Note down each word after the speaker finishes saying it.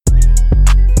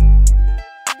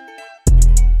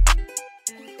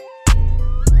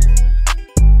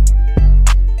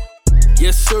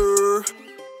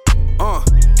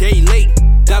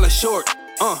short.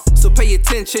 So pay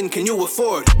attention, can you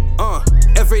afford?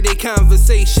 Everyday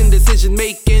conversation, decision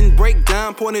making,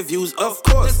 breakdown, point of views, of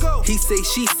course. He say,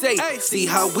 she say, see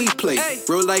how we play.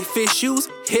 Real life issues,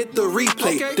 hit the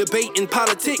replay. Debate in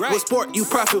politics, what sport you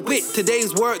profit with.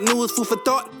 Today's word news, food for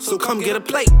thought, so come get a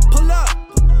plate. Pull up.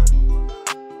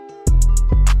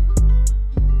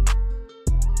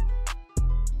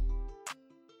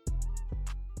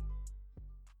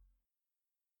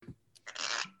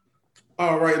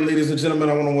 All right, ladies and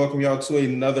gentlemen, I want to welcome y'all to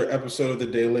another episode of the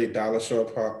Daily Dollar Show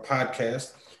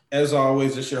podcast. As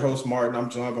always, it's your host, Martin. I'm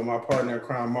joined by my partner in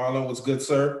crime, Marlon. What's good,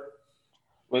 sir?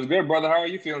 What's good, brother? How are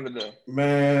you feeling today?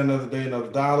 Man, another day,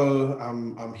 another dollar.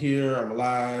 I'm here. I'm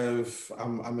alive.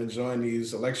 I'm enjoying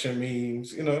these election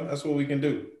memes. You know, that's what we can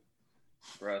do.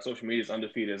 Right, social media is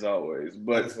undefeated as always.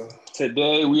 But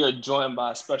today we are joined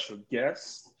by a special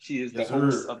guest. She is the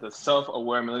host of the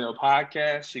Self-Aware Millennial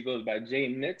podcast. She goes by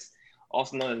Jane Nix,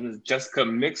 also known as Ms. Jessica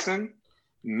Mixon.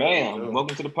 Ma'am,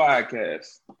 welcome to the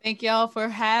podcast. Thank y'all for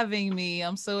having me.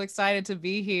 I'm so excited to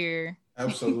be here.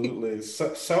 Absolutely.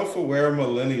 Self-Aware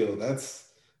Millennial. That's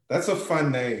a fun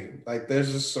name. Like,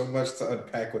 there's just so much to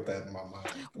unpack with that in my mind.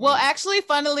 Well, actually,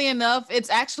 funnily enough, it's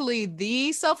actually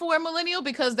the Self-Aware Millennial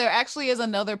because there actually is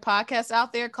another podcast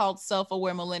out there called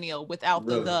Self-Aware Millennial without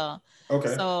the.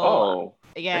 Okay. So,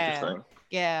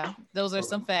 yeah, those are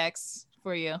some facts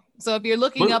for you. So if you're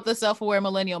looking up the Self-Aware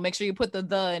Millennial, make sure you put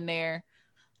the in there.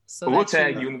 So we'll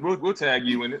tag you. We'll tag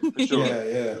you in it for sure.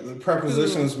 Yeah. The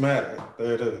prepositions matter.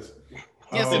 There it is.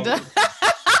 Yes, it does.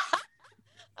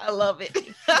 I love it.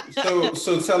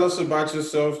 So tell us about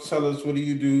yourself. Tell us what do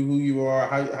you do, who you are,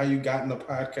 how you got into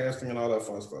podcasting and all that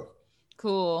fun stuff.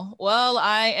 Cool. Well,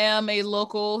 I am a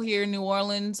local here in New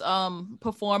Orleans,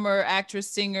 performer,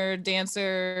 actress, singer,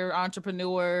 dancer,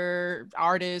 entrepreneur,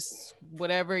 artist,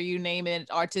 whatever you name it.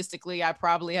 Artistically, I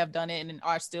probably have done it and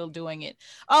are still doing it.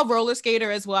 A roller skater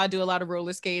as well. I do a lot of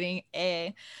roller skating.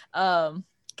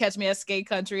 Catch me at Skate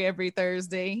Country every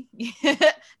Thursday.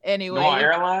 Anyway. No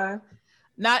airline?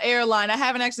 Not airline. I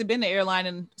haven't actually been to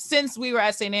airline since we were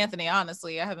at St. Anthony.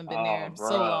 Honestly, I haven't been there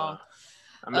so long.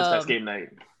 I missed that skate night.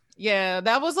 Yeah,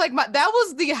 that was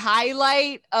the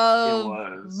highlight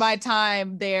of my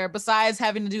time there, besides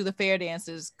having to do the fair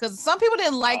dances. Because some people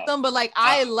didn't like them, but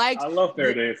I love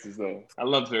fair dances though. I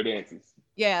love fair dances.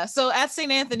 Yeah, so at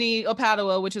St. Anthony of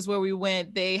Padua, which is where we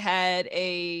went, they had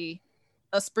a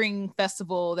spring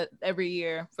festival that every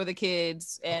year for the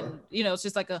kids. And it's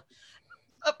just like a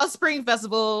spring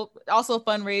festival, also a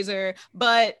fundraiser,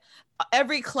 but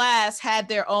every class had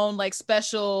their own like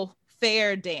special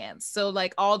fair dance. So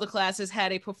like all the classes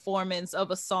had a performance of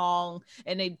a song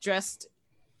and they dressed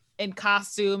in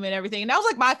costume and everything. And that was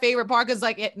like my favorite part because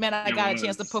like it meant I got a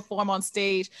chance to perform on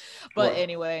stage. But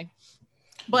anyway.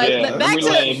 But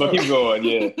keep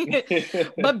going,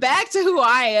 But back to who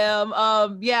I am.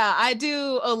 I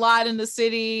do a lot in the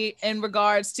city in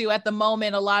regards to, at the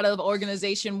moment, a lot of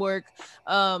organization work.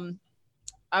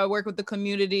 I work with the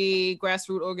community,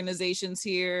 grassroots organizations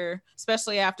here,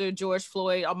 especially after George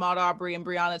Floyd, Ahmaud Arbery, and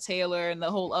Breonna Taylor, and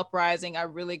the whole uprising. I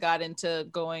really got into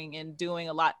going and doing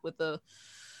a lot with the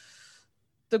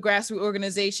grassroots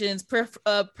organizations,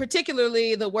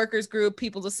 particularly the workers group,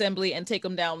 People's Assembly, and Take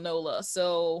 'em Down NOLA.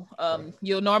 So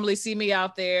you'll normally see me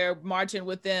out there marching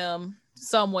with them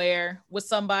somewhere with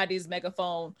somebody's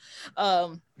megaphone.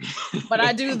 But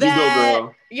I do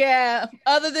that. Yeah.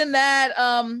 Other than that,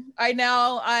 right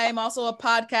now I'm also a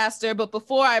podcaster, but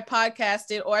before I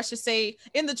podcasted, or I should say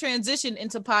in the transition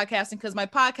into podcasting, because my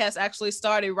podcast actually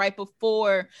started right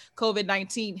before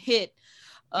COVID-19 hit.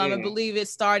 I believe it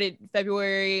started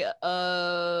February,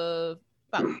 about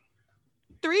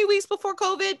 3 weeks before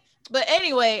COVID. But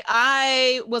anyway,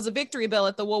 I was a Victory Bell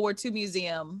at the World War II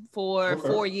Museum for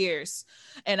 4 years.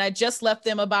 And I just left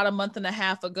them about a month and a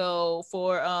half ago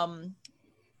for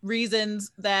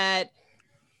reasons that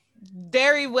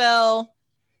very well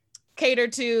cater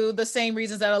to the same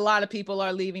reasons that a lot of people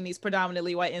are leaving these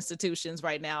predominantly white institutions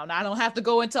right now. And I don't have to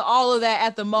go into all of that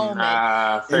at the moment.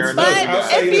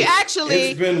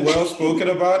 It's been well spoken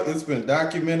about. It's been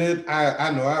documented.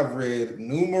 I know I've read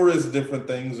numerous different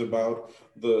things about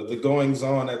the goings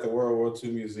on at the World War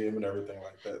II Museum and everything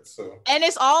like that. So, and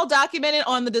it's all documented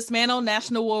on the Dismantle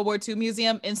National World War II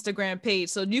Museum Instagram page.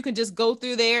 So you can just go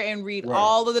through there and read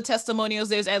all of the testimonials.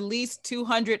 There's at least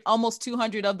 200, almost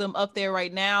 200 of them up there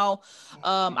right now.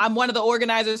 I'm one of the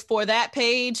organizers for that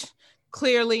page,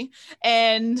 clearly.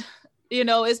 And,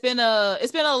 it's been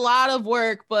a lot of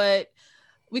work, but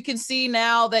we can see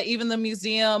now that even the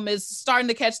museum is starting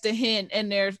to catch the hint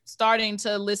and they're starting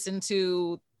to listen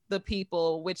to the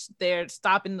people, which they're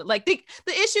stopping. Like the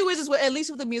issue is at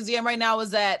least with the museum right now, is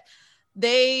that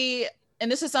and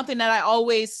this is something that I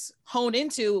always hone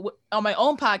into on my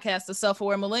own podcast, The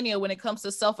Self-Aware Millennial, when it comes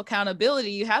to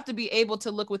self-accountability, you have to be able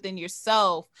to look within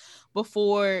yourself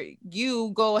before you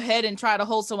go ahead and try to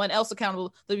hold someone else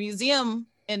accountable. The museum,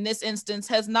 in this instance,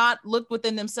 has not looked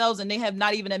within themselves, and they have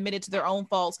not even admitted to their own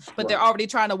faults, but they're already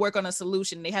trying to work on a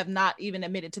solution. They have not even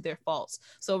admitted to their faults.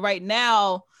 So right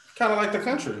now... Kind of like the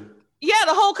country. Yeah,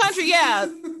 the whole country, yeah.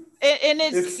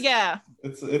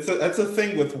 It's a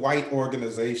thing with white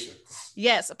organizations.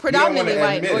 Yes, predominantly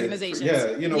white organizations.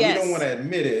 Yeah, we don't want to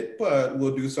admit it, but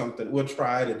we'll do something. We'll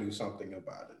try to do something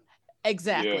about it.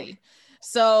 Exactly. Yeah.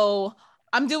 So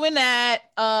I'm doing that.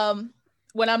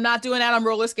 When I'm not doing that, I'm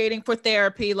roller skating for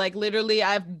therapy. Like literally,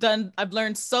 I've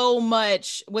learned so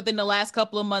much within the last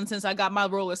couple of months since I got my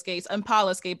roller skates.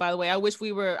 Impala skate, by the way. I wish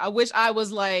I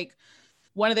was like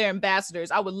one of their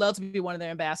ambassadors. I would love to be one of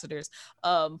their ambassadors.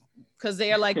 Because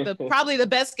they are like probably the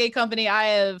best skate company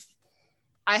I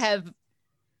have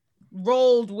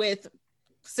rolled with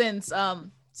since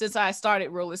I started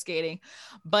roller skating.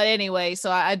 But anyway, so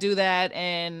I do that,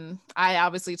 and I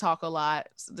obviously talk a lot.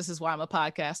 So this is why I'm a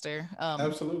podcaster.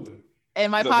 Absolutely.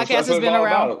 And my podcast has been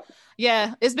around.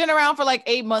 Yeah, it's been around for like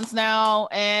 8 months now,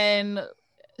 and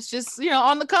it's just,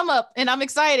 on the come up, and I'm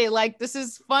excited. Like, this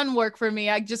is fun work for me.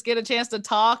 I just get a chance to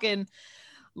talk and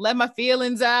let my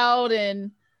feelings out,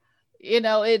 and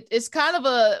it's kind of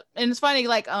and it's funny,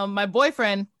 like my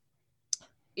boyfriend,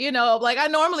 like I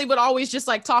normally would always just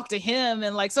like talk to him,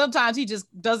 and like sometimes he just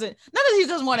doesn't, not that he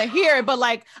doesn't want to hear it, but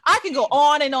like I can go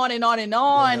on and on and on and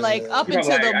on, like up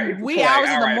until the wee hours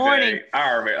in the morning.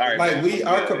 All right.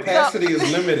 Our capacity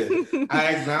is limited.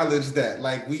 I acknowledge that.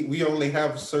 Like we only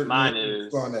have certain mine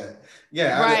is on that.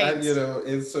 Yeah, right.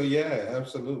 And so yeah,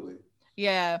 absolutely.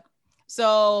 Yeah.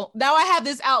 So now I have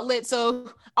this outlet.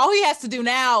 So all he has to do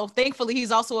now, thankfully, he's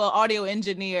also an audio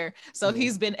engineer. So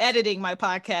he's been editing my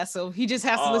podcast. So he just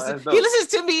has to listen. He listens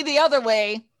to me the other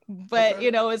way, but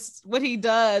it's what he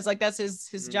does. Like that's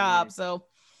his job. So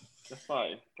that's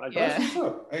fine. That's what's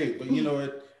up. Hey, but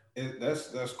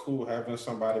that's cool having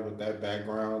somebody with that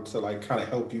background to like kind of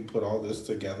help you put all this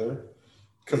together.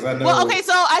 Because I know. Well, okay,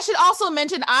 so I should also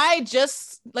mention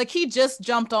he just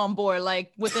jumped on board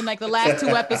like within like the last 2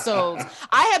 episodes.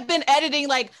 I have been editing.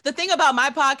 Like the thing about my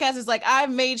podcast is like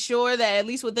I've made sure that at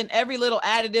least within every little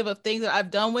additive of things that I've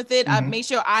done with it, I've made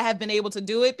sure I have been able to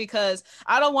do it, because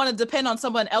I don't want to depend on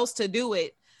someone else to do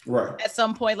it. Right. At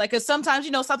some point, like, because sometimes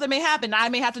something may happen, I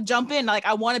may have to jump in. Like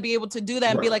I want to be able to do that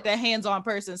and be like that hands-on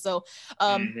person. So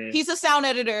he's a sound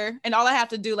editor, and all I have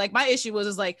to do, like my issue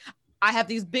is like I have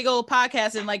these big old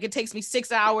podcasts, and like it takes me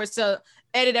 6 hours to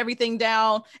edit everything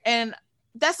down, and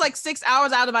that's like 6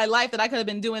 hours out of my life that I could have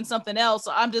been doing something else.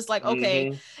 So I'm just like,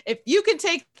 okay, if you can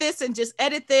take this and just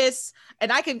edit this,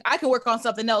 and I can work on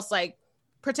something else like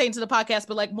pertaining to the podcast,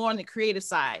 but like more on the creative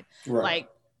side. Right. Like,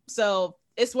 so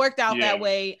it's worked out that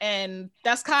way, and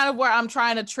that's kind of where I'm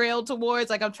trying to trail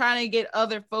towards. Like I'm trying to get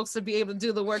other folks to be able to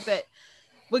do the work that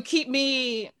would keep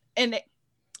me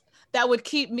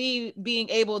being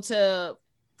able to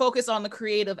focus on the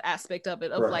creative aspect of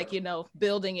it, of like,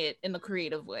 building it in the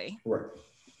creative way. Right.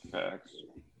 Facts.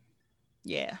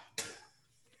 Yeah.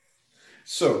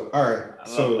 So, all right.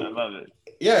 I love it.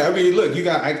 Yeah, I mean, look,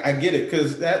 I get it,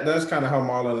 because that's kind of how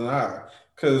Marlon and I,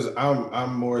 because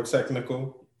I'm more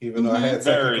technical, even though I had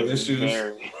technical issues.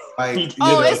 Like,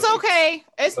 it's okay.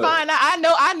 It's fine. I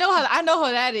know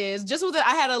how that is. Just with it,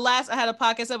 I had a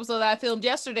podcast episode that I filmed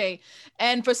yesterday,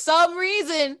 and for some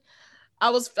reason, I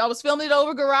was filming it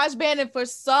over GarageBand, and for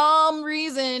some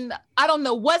reason, I don't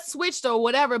know what switched or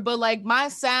whatever, but like my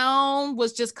sound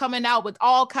was just coming out with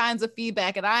all kinds of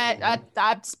feedback, and I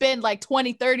spent like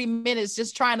 20-30 minutes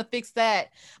just trying to fix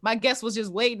that. My guest was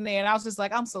just waiting there, and I was just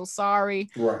like, I'm so sorry,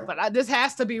 but this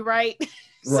has to be right.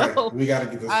 So we got to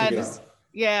get this figured out.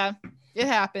 Yeah, it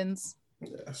happens.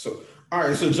 Yeah. So, all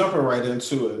right. So jumping right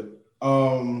into it,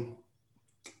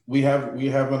 we have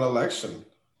an election.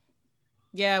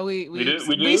 Yeah,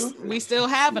 we still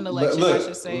have an election. I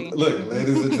should say. Look,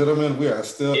 ladies and gentlemen, we are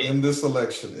still in this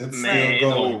election. It's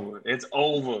still going. It's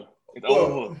over.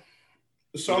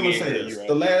 So I'm gonna say this: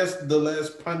 the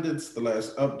last pundits, the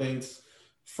last updates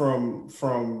from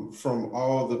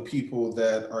all the people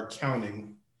that are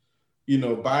counting.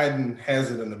 Biden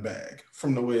has it in the bag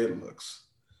from the way it looks.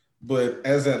 But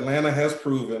as Atlanta has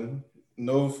proven,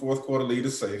 no fourth quarter lead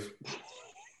is safe.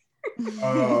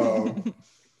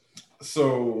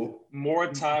 So more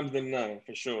times than none,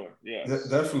 for sure. Yeah,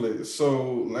 definitely.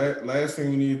 So last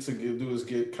thing we need to do is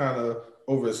get kind of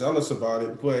overzealous about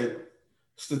it. But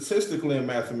statistically and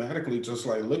mathematically, just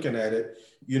like looking at it,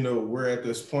 we're at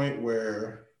this point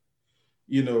where,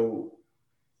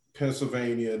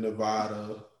 Pennsylvania,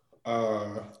 Nevada,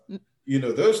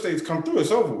 those states come through,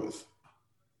 it's over with.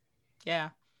 Yeah.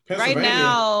 Right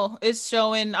now, it's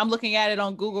showing, I'm looking at it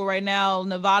on Google right now,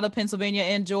 Nevada, Pennsylvania,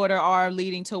 and Georgia are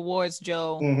leading towards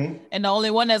Joe. Mm-hmm. And the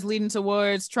only one that's leading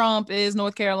towards Trump is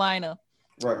North Carolina.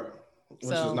 Right. Which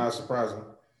is not surprising.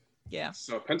 Yeah.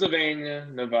 So Pennsylvania,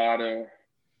 Nevada,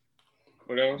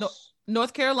 what else?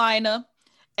 North Carolina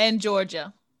and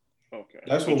Georgia. Okay.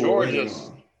 That's what we're waiting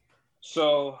on.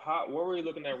 So what are we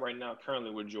looking at right now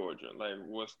currently with Georgia? Like,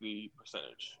 what's the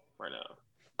percentage right now?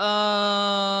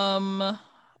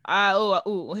 Here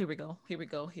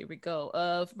we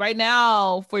go. Right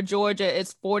now for Georgia,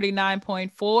 it's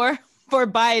 49.4 for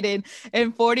Biden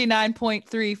and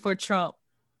 49.3 for Trump.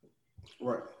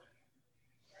 Right.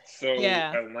 So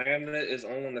Atlanta is the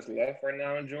only one that's left right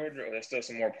now in Georgia, or there's still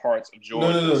some more parts of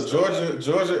Georgia? No.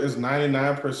 Georgia is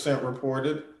 99%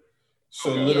 reported.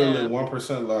 So literally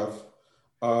 1% left.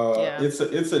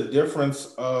 It's a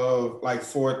difference of like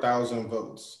 4,000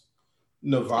 votes.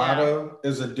 Nevada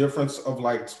is a difference of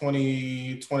like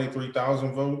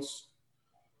 23,000 votes.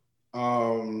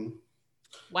 Wow.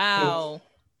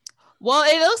 Well,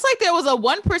 it looks like there was a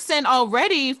 1%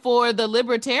 already for the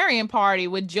Libertarian Party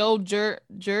with Joe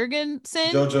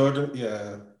Jorgensen. Joe Jordan,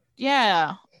 yeah.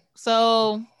 Yeah.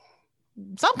 So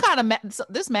some kind of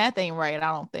this math ain't right,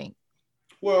 I don't think.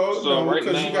 Well, no,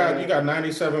 because you got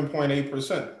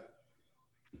 97.8%.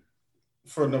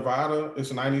 For Nevada,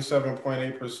 it's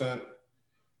 97.8%.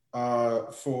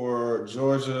 For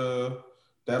Georgia,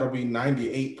 that'll be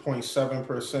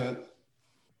 98.7%.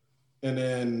 And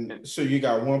then, so you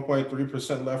got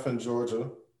 1.3% left in Georgia.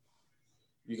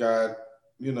 You got,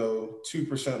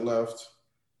 2% left.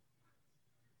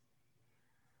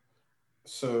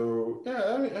 So,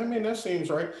 yeah, I mean, that seems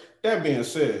right. That being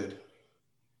said,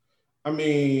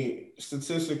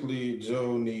 statistically,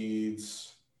 Joe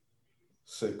needs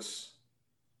six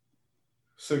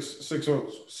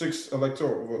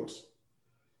electoral votes.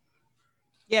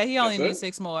 Yeah, he only needs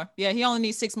 6 more. Yeah, he only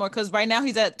needs 6 more because right now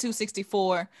he's at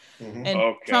 264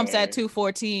 and Trump's at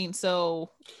 214. So,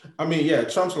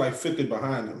 Trump's like 50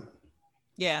 behind him.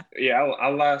 Yeah. Yeah, I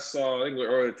last saw, I think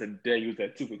earlier today, he was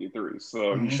at 253.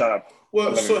 So you shot up.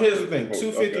 Well, so here's the thing: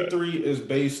 253 is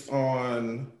based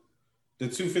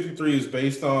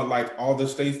on like all the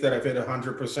states that have hit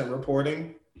 100%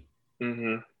 reporting.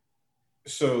 Mm-hmm.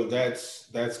 So that's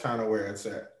kind of where it's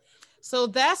at. So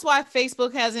that's why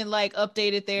Facebook hasn't like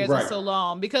updated theirs in so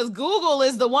long, because Google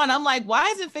is the one. I'm like, why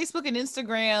isn't Facebook and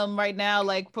Instagram right now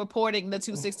like purporting the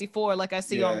 264 like I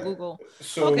see on Google?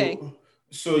 So in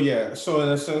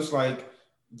a sense, like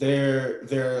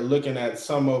they're looking at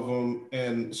some of them,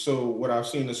 and so what I've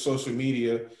seen in social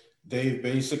media, they've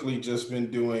basically just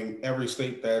been doing every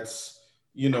state that's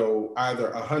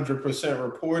either 100%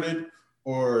 reported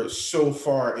or so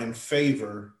far in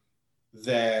favor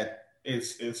that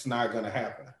it's not going to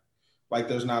happen. Like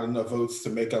there's not enough votes to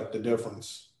make up the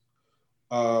difference.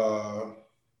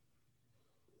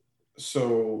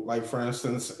 So like for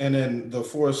instance, and then the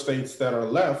 4 states that are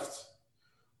left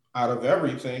out of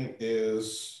everything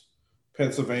is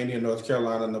Pennsylvania, North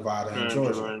Carolina, Nevada, and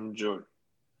Georgia.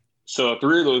 So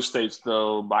 3 of those states,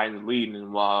 though, Biden's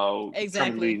leading, while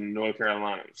Trump leading North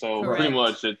Carolina. So pretty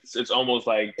much, it's almost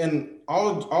like. And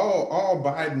all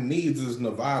Biden needs is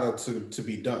Nevada to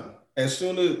be done. As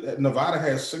soon as Nevada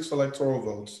has 6 electoral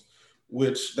votes,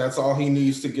 which that's all he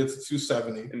needs to get to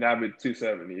 270. And that'd be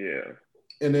 270, yeah.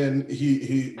 And then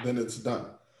then it's done.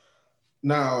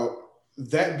 Now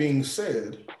that being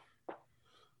said,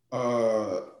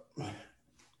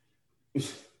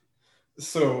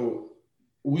 so.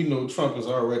 We know Trump is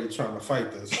already trying to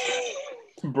fight this.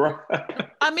 Bro.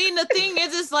 The thing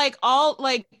is, it's like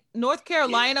North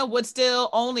Carolina would still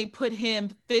only put him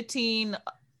 15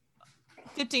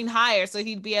 higher. So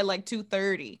he'd be at like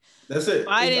 230. That's it.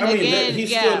 Biden he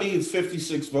still needs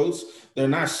 56 votes. They're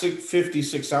not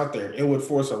 56 out there. It would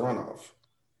force a runoff.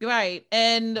 Right.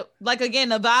 And like, again,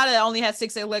 Nevada only has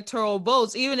 6 electoral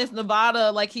votes. Even if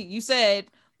Nevada, like you said,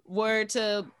 were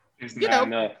to, it's not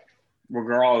enough.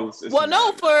 Regardless, but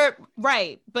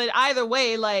either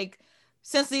way, like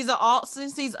since these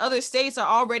other states are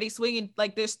already swinging,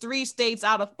 like there's 3 states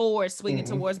out of 4 swinging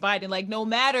towards Biden. Like no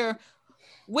matter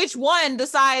which one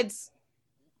decides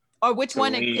or which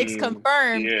one it's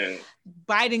confirmed,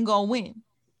 Biden gonna win.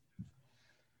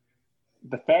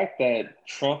 The fact that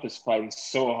Trump is fighting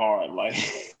so hard, like,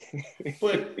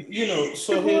 but it's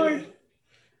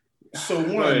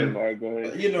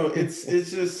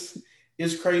just.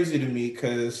 It's crazy to me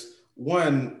because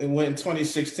one, when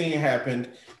 2016 happened,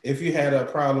 if you had a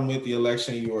problem with the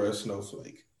election, you were a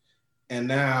snowflake. And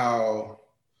now,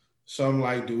 so I'm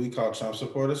like, do we call Trump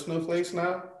supporters snowflakes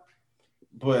now?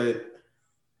 But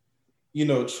you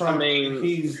know, Trump,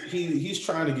 he's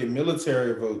trying to get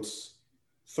military votes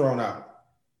thrown out.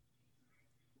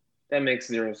 That makes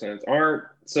zero sense.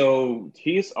 So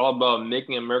he's all about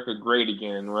making America great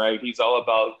again, right? He's all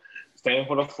about standing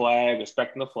for the flag,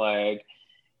 respecting the flag.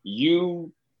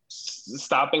 You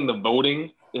stopping the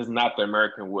voting is not the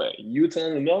American way. You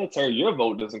telling the military your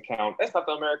vote doesn't count. That's not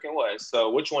the American way. So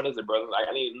which one is it, brother? Like,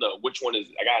 I need to know which one is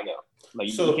it. I gotta know. Like,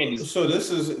 so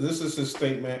this is his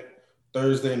statement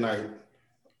Thursday night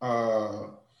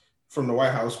from the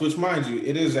White House, which, mind you,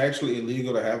 it is actually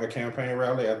illegal to have a campaign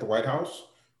rally at the White House.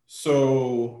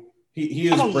 So he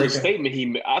is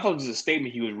breaking. I thought it was a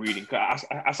statement he was reading.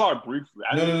 I saw it briefly.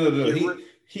 No.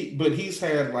 But he's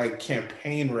had like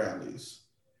campaign rallies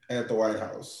at the White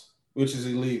House, which is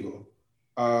illegal.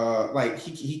 Like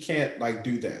he can't like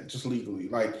do that just legally.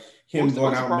 Like him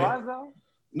going out.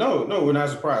 No, we're not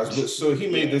surprised. But so he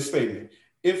made this statement: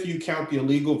 if you count the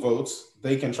illegal votes,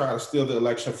 they can try to steal the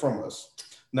election from us.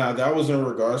 Now that was in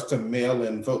regards to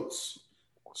mail-in votes.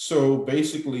 So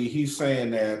basically, he's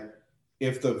saying that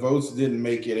if the votes didn't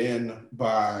make it in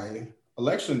by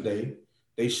election day,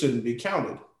 they shouldn't be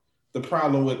counted. The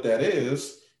problem with that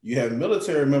is you have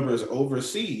military members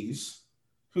overseas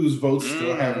whose votes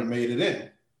still haven't made it in.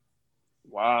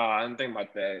 Wow, I didn't think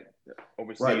about that.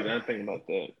 Overseas, right. I didn't think about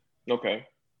that. Okay.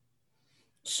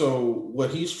 So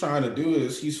what he's trying to do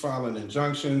is he's filing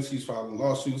injunctions, he's filing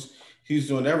lawsuits, he's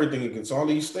doing everything against all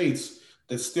these states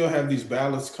that still have these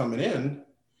ballots coming in.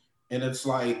 And it's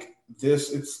like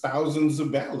it's thousands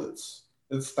of ballots.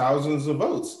 It's thousands of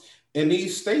votes. In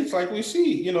these states, like we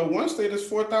see, you know, one state is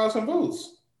 4,000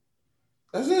 votes.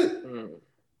 That's it.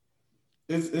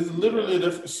 It's literally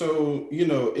different. So, you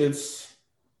know, it's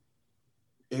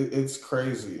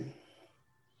crazy.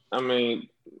 I mean,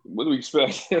 what do we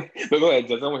expect? But go ahead,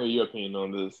 Jess. I want to hear your opinion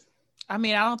on this. I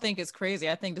mean, I don't think it's crazy.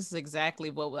 I think this is exactly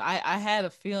what I had a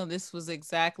feeling this was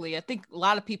exactly. I think a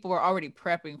lot of people were already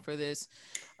prepping for this.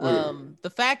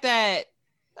 The fact that,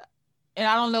 and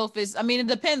I don't know if it's, I mean, it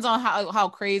depends on how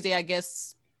crazy, I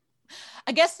guess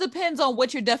depends on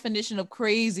what your definition of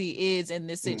crazy is in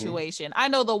this situation. I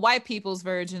know the white people's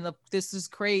version of this is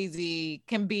crazy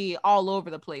can be all over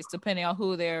the place depending on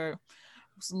who they're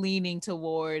leaning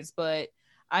towards, but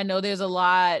I know there's a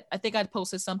lot. I think I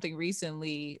posted something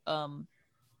recently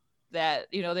that,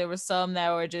 you know, there were some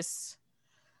that were just,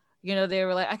 you know, they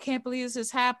were like, I can't believe this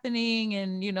is happening.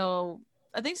 And, you know,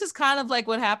 I think this is kind of like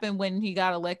what happened when he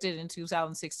got elected in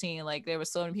 2016. Like there were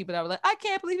so many people that were like, I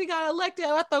can't believe he got elected.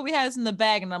 I thought we had this in the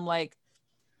bag. And I'm like,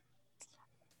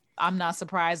 I'm not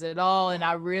surprised at all. And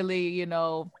I really, you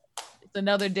know, it's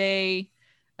another day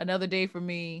for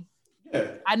me.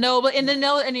 Yeah. I know, but and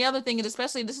the other thing, and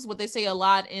especially this is what they say a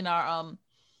lot in our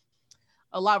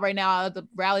a lot right now at the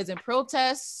rallies and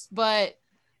protests, but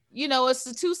you know, it's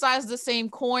the two sides of the same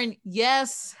coin.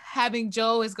 Yes, having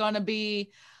Joe is going to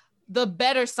be the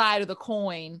better side of the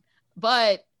coin,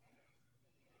 but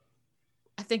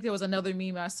I think there was another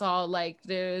meme I saw, like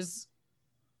it's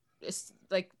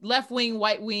like left wing,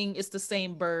 white wing, it's the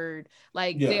same bird.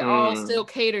 Like they're all still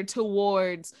catered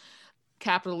towards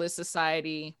capitalist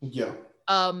society. Yeah.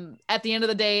 At the end of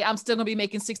the day, I'm still gonna be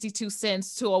making 62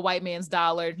 cents to a white man's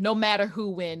dollar, no matter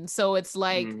who wins. So it's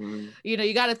like, you know,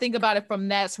 you got to think about it from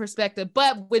that perspective.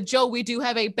 But with Joe, we do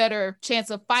have a better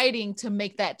chance of fighting to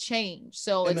make that change.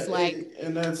 So and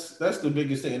that's the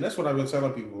biggest thing, and that's what I've been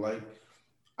telling people. Like,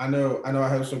 I know I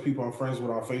have some people I'm friends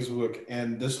with on Facebook,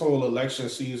 and this whole election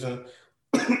season,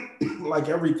 like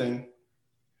everything,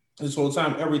 this whole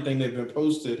time, everything they've been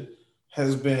posted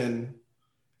has been.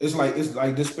 It's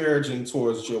like disparaging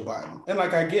towards Joe Biden. And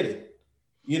like, I get it.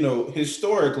 You know,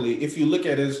 historically, if you look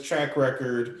at his track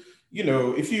record, you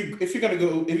know, if you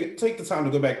take the time to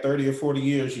go back 30 or 40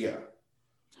 years, yeah.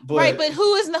 But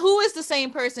who is the same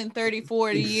person 30,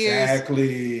 40 years?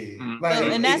 Exactly. Like,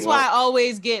 and that's why I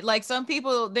always get like some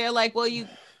people, they're like, well,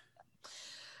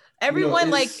 everyone, you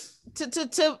know, like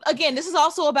to again, this is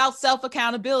also about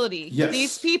self-accountability. Yes.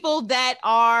 These people that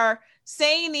are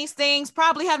saying these things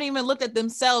probably haven't even looked at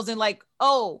themselves and like,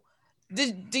 oh,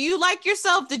 do you like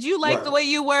yourself? Did you like the way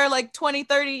you were like 20,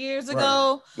 30 years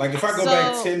ago? Like if I go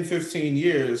back 10, 15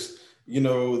 years, you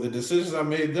know, the decisions I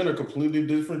made then are completely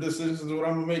different decisions than what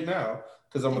I'm gonna make now.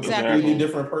 Because I'm a completely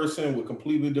different person with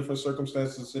completely different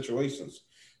circumstances and situations.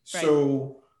 Right.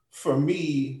 So for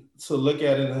me to look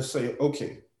at it and say,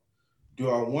 okay, do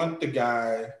I want the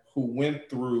guy who went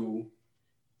through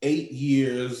 8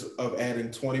 years of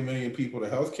adding 20 million people to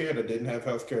healthcare that didn't have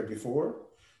healthcare before?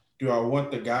 Do I want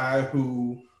the guy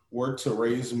who worked to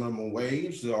raise minimum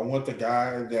wage? Do I want the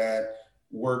guy that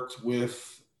worked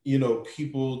with,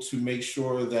 people to make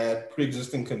sure that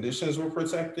pre-existing conditions were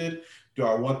protected? Do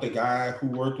I want the guy who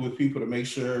worked with people to make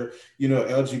sure,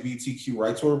 LGBTQ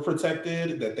rights were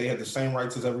protected, that they had the same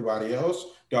rights as everybody else?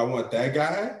 Do I want that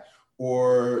guy?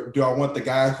 Or do I want the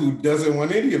guy who doesn't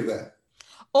want any of that?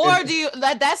 Or do you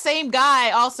that same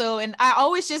guy also, and I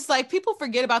always just like, people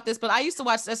forget about this, but I used to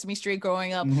watch Sesame Street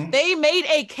growing up. Mm-hmm. They made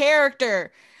a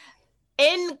character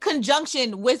in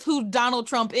conjunction with who Donald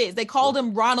Trump is. They called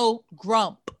him Ronald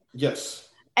Grump. Yes.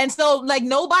 And so like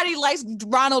nobody likes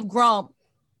Ronald Grump.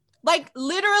 Like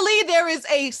literally there is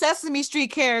a Sesame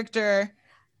Street character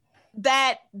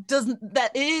that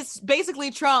is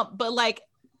basically Trump, but like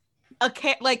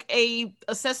a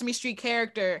Sesame Street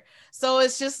character. So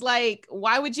it's just like,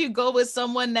 why would you go with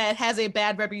someone that has a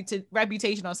bad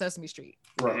reputation on Sesame Street?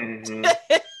 Right. Mm-hmm.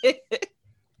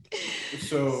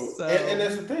 so and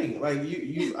that's the thing. Like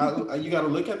you got to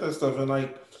look at that stuff, and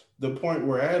like the point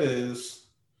we're at is,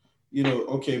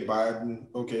 okay, Biden,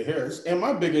 okay, Harris. And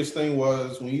my biggest thing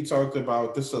was when you talked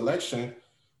about this election,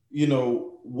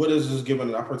 what is this given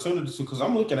an opportunity to? Because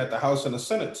I'm looking at the House and the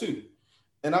Senate too.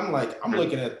 And I'm like, I'm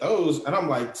looking at those and I'm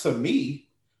like, to me,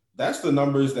 that's the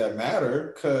numbers that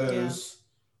matter, because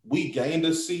we gained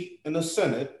a seat in the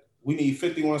Senate. We need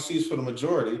 51 seats for the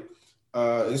majority.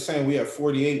 It's saying we have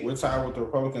 48. We're tied with the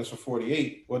Republicans for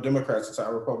 48. Well, Democrats are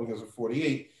tied with Republicans for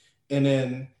 48. And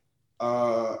then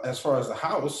as far as the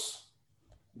House,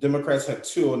 Democrats have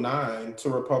 209 to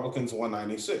Republicans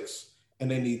 196.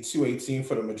 And they need 218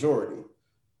 for the majority.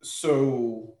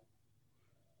 So,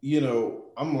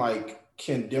 I'm like,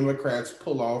 can Democrats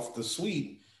pull off the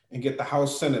sweep and get the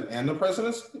House, Senate, and the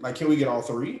presidency? Like, can we get all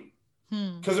three?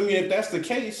 Because, if that's the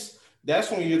case, that's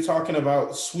when you're talking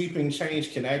about sweeping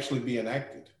change can actually be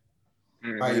enacted.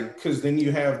 Mm-hmm. Like, because then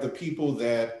you have the people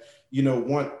that,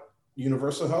 want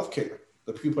universal health care,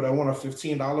 the people that want a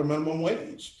 $15 minimum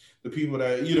wage, the people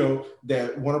that,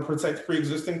 that want to protect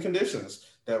pre-existing conditions,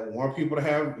 that want people to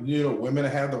have, women to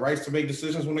have the rights to make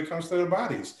decisions when it comes to their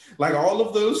bodies. Like all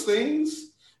of those things,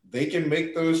 they can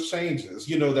make those changes,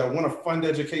 that want to fund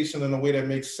education in a way that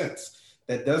makes sense,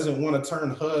 that doesn't want to turn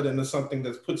HUD into something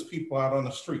that puts people out on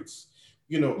the streets.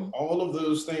 All of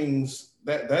those things,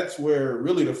 that's where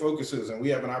really the focus is. And we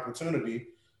have an opportunity,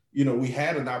 we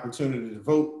had an opportunity to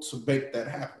vote to make that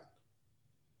happen.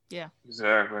 Yeah,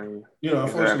 exactly.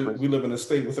 Unfortunately, we live in a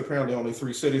state with apparently only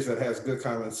 3 cities that has good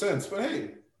common sense, but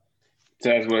hey.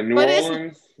 That's what New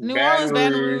Orleans,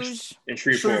 Baton Rouge, and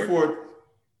Shreveport.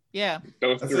 Yeah.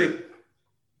 Those 3.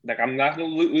 Like, I'm not from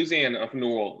Louisiana, I'm from New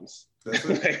Orleans.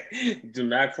 Like, do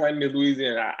not claim me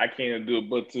Louisiana. I can't do it.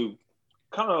 But to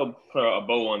kind of put a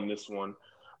bow on this one,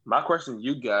 my question to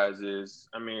you guys is,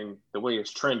 the way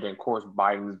it's trending, of course,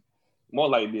 Biden's more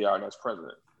likely to be our next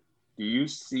president. Do you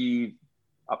see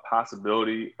a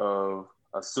possibility of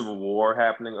a civil war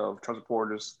happening, of Trump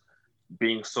supporters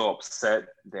being so upset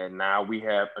that now we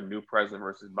have a new president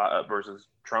versus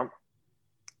Trump?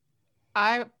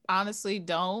 I honestly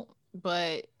don't,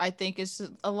 but I think it's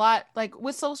a lot, like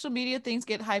with social media, things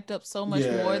get hyped up so much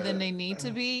more than they need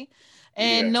to be.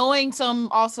 And knowing some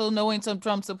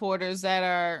Trump supporters that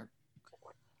are,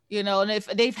 and if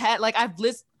they've had, like, I've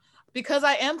listened, because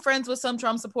I am friends with some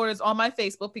Trump supporters on my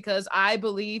Facebook, because I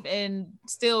believe in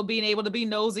still being able to be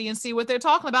nosy and see what they're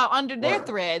talking about under their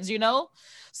threads,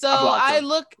 So I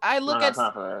look at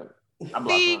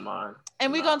mine.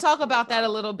 And we're gonna talk about that a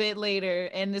little bit later,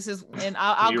 and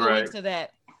I'll go into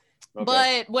that. Okay.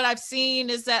 But what I've seen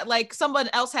is that, like, someone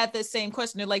else had the same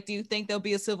question. They're like, do you think there'll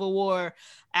be a civil war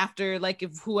after, like,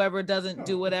 if whoever doesn't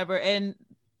do whatever? And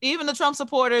even the Trump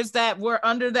supporters that were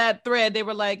under that thread, they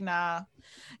were like, nah,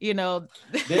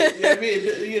 nobody,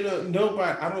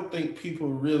 I don't think people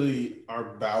really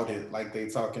are about it like they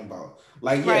talking about.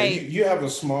 Like, you have a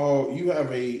small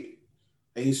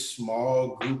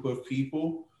group of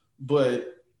people,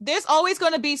 but there's always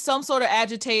going to be some sort of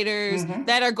agitators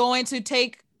that are going to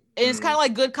take, and it's kind of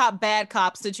like good cop, bad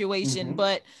cop situation.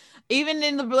 But even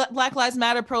in the Black Lives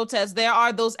Matter protests, there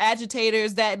are those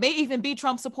agitators that may even be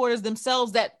Trump supporters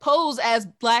themselves that pose as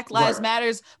Black Lives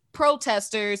Matters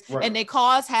protesters, and they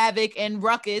cause havoc and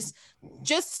ruckus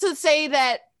just to say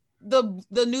that the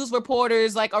news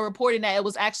reporters are reporting that it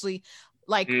was actually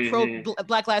like pro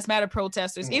Black Lives Matter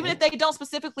protesters. Even if they don't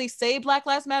specifically say Black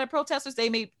Lives Matter protesters, they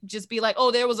may just be like,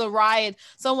 oh, there was a riot.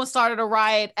 Someone started a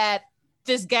riot at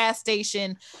this gas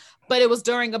station, but it was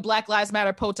during a Black Lives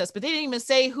Matter protest. But they didn't even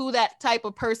say who that type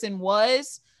of person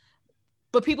was.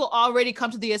 but people already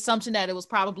come to the assumption that it was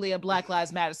probably a Black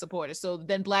Lives Matter supporter. So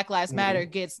then Black Lives Matter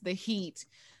gets the heat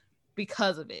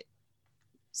because of it.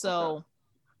 So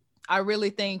I really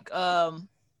think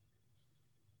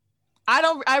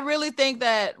I really think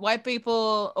that white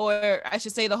people, or I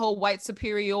should say the whole white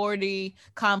superiority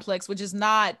complex, which is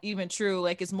not even true,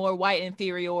 like it's more white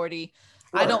inferiority.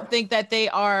 Right. I don't think that they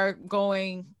are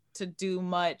going to do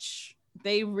much.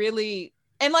 They really,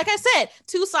 and like I said,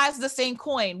 two sides of the same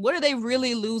coin. What are they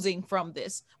really losing from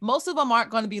this? Most of them aren't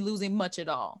going to be losing much at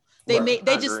all. They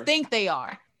just think they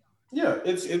are. Yeah,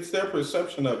 it's their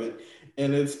perception of it,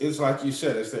 and it's like you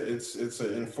said, it's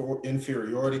an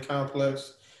inferiority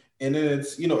complex. And then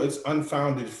it's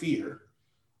unfounded fear,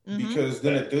 because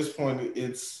then at this point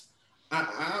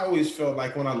I always felt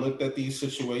like when I looked at these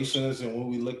situations and when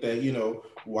we looked at,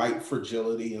 white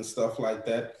fragility and stuff like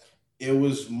that, it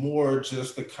was more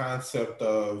just the concept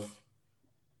of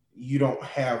you don't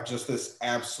have just this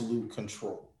absolute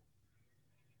control.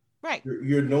 Right.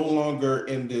 You're no longer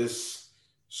in this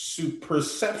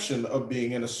perception of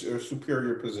being in a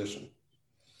superior position.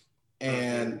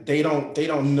 And they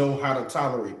don't know how to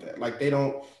tolerate that. Like they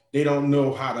don't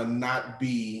know how to not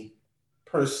be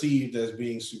perceived as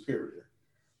being superior.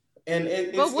 And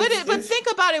but think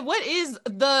about it. What is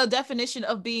the definition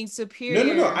of being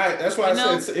superior? No. That's why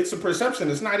I said it's a perception.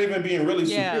 It's not even being really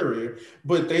superior,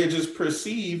 but they're just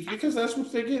perceived because that's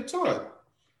what they get taught.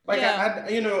 Like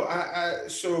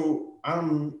so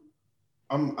I'm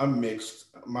mixed.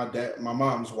 My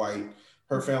mom's white.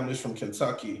 Her family's from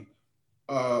Kentucky.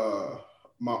 My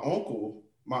aunt,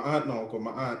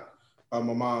 my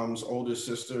mom's older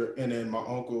sister, and then my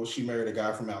uncle, she married a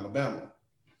guy from Alabama.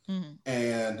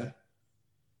 And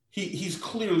he's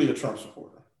clearly a Trump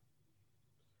supporter.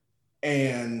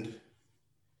 And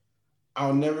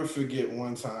I'll never forget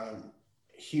one time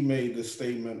he made this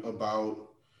statement about,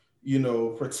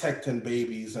 protecting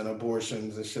babies and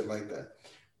abortions and shit like that.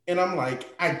 And I'm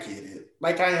like, I get it.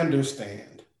 Like, I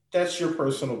understand. That's your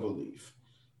personal belief.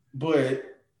 But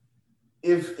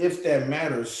if that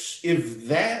matters, if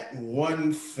that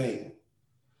one thing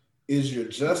is your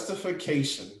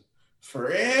justification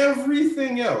for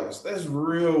everything else, that's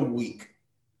real weak.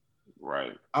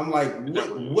 Right. I'm like,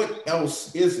 what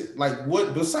else is it? Like,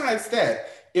 what besides that,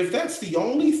 if that's the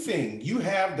only thing you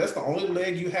have, that's the only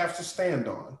leg you have to stand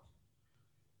on,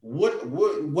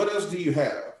 what else do you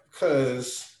have?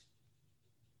 Because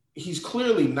he's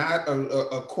clearly not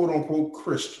a quote unquote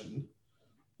Christian.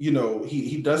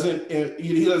 He doesn't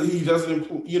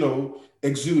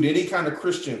exude any kind of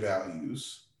Christian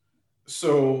values.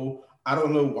 So I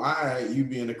don't know why you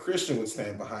being a Christian would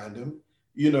stand behind him,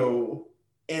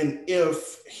 and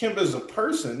if him as a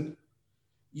person,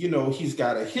 he's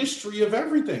got a history of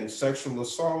everything: sexual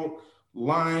assault,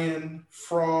 lying,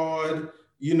 fraud,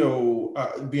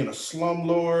 being a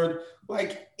slumlord.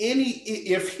 Like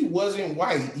if he wasn't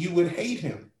white, you would hate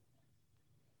him.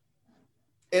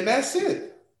 And that's it.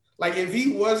 Like if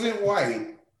he wasn't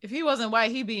white,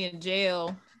 he'd be in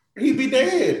jail. He'd be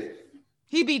dead.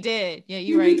 He'd be dead. Yeah,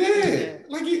 you're right. He'd be dead.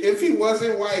 Like if he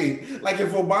wasn't white, like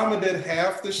if Obama did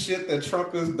half the shit that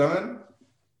Trump has done,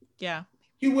 yeah,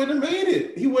 he wouldn't have made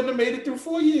it. He wouldn't have made it through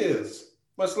 4 years,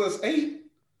 much less 8.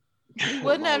 He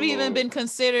wouldn't have even been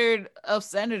considered a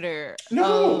senator.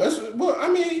 No,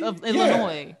 of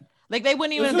Illinois. Yeah. Like they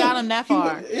wouldn't even have got him that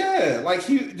far.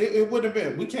 It would have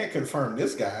been. We can't confirm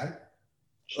this guy.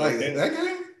 Like that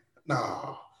guy?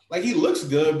 Nah. Like he looks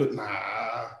good, but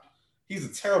nah. He's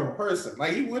a terrible person.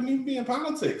 Like he wouldn't even be in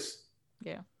politics.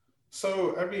 Yeah.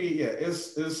 So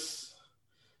it's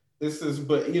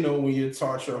but when you're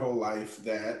taught your whole life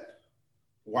that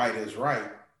white is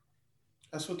right,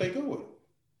 that's what they go with.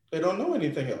 They don't know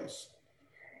anything else.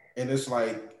 And it's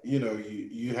like,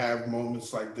 you have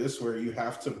moments like this where you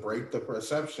have to break the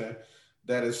perception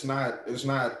that it's not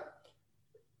white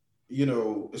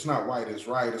is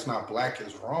right. It's not black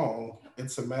is wrong.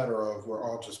 It's a matter of we're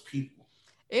all just people.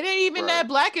 It ain't even that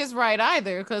black is right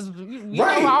either, because you know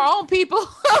our own people.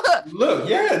 Look,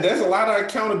 there's a lot of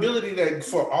accountability that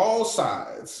for all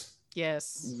sides.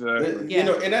 Yes. Exactly.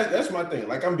 And that's my thing.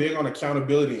 Like I'm big on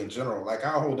accountability in general. Like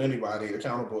I'll hold anybody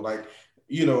accountable. Like,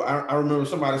 I remember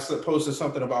somebody posted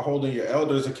something about holding your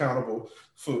elders accountable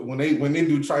for when they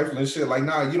do trifling shit. Like,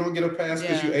 nah, you don't get a pass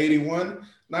because you're 81.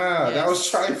 Nah, that was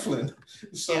trifling.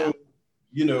 So,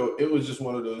 it was just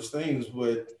one of those things.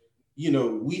 But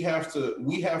we have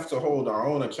to hold our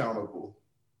own accountable.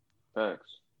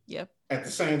 Thanks. Yep. At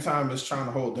the same time as trying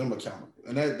to hold them accountable,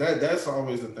 and that's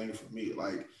always the thing for me.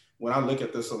 Like when I look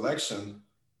at this election,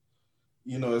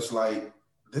 it's like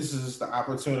this is the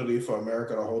opportunity for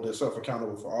America to hold itself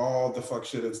accountable for all the fuck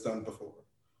shit it's done before.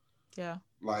 Yeah.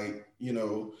 Like,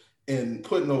 and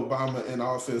putting Obama in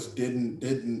office didn't,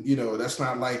 that's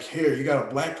not like, here, you got a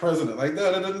black president. Like,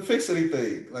 that doesn't fix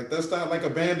anything. Like, that's not like a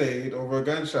Band-Aid over a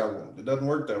gunshot wound. It doesn't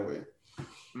work that way.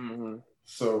 Mm-hmm.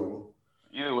 So.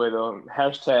 Either way, though,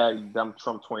 hashtag dump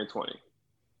Trump 2020.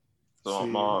 So see,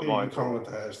 you come with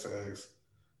the hashtags.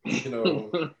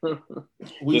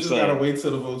 We just gotta wait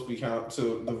till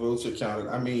the votes are counted.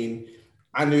 I mean,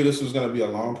 I knew this was gonna be a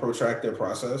long, protracted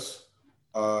process.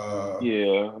 I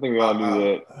think we all knew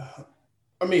that.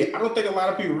 I mean, I don't think a lot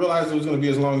of people realized it was going to be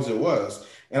as long as it was.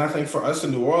 And I think for us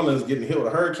in New Orleans, getting hit with a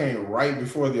hurricane right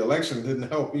before the election didn't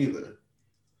help either.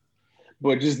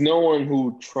 But just knowing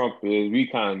who Trump is, we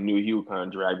kind of knew he would kind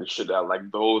of drag the shit out. Like,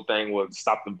 the whole thing was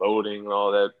stop the voting and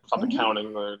all that, stop the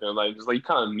counting. Like, you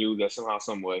kind of knew that somehow,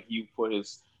 some way, he put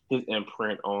his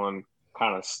imprint on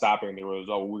kind of stopping the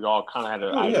result. We all kind of had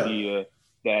an idea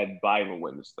that Biden would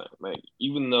win this thing. Like,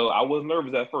 even though I was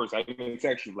nervous at first, I even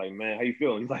text you, like, man, how you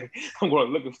feeling? He's like, I'm going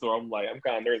to the liquor store. I'm like, I'm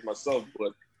kind of nervous myself.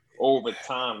 But over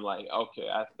time, like, okay,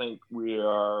 I think we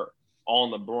are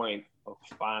on the brink of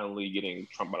finally getting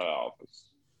Trump out of office.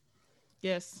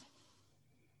 Yes.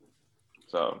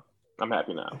 So I'm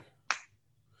happy now.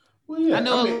 Well, I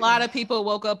know a lot of people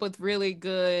woke up with really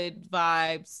good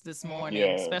vibes this morning,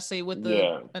 especially with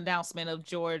the announcement of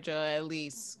Georgia, at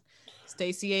least.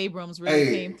 Stacey Abrams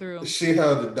really came through. She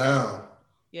held it down.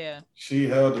 Yeah. She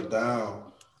held it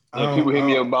down. And people hit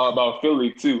me about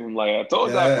Philly too. I'm like, I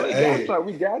told y'all,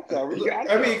 we got y'all.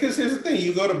 I mean, because here's the thing: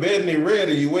 you go to bed and they red,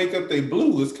 and you wake up they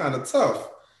blue. It's kind of tough,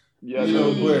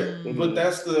 But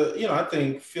that's I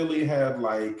think Philly had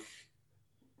like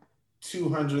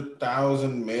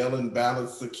 200,000 mail-in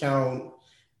ballots to count,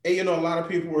 and a lot of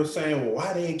people were saying, well,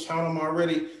 why they ain't count them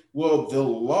already? Well, the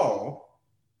law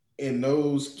in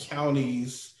those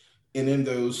counties and in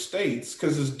those states,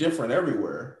 because it's different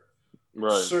everywhere.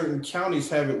 Right. Certain counties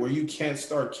have it where you can't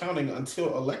start counting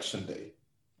until election day.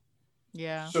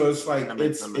 Yeah. So it's like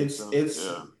it's and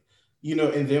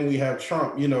then we have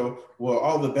Trump, well,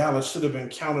 all the ballots should have been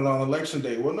counted on election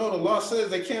day. Well, no, the law says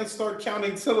they can't start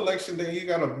counting till election day. You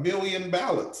got 1 million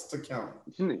ballots to count.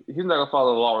 He's not gonna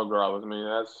follow the law regardless. I mean,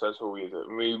 that's who he is.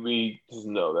 We just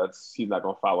know he's not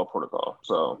gonna follow protocol.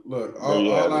 So look,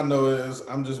 all I know is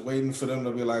I'm just waiting for them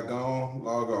to be like, go on,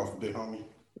 log off, big homie.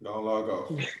 Go on, log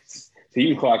off. So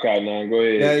you can clock out now. Go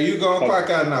ahead. Yeah, you go and clock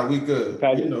out now. We good.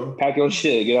 Pack your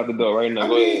shit. Get out the door right now.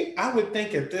 Go ahead. I would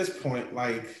think at this point,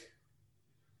 like,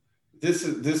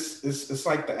 it's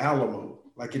like the Alamo.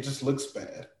 Like, it just looks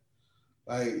bad.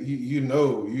 Like, you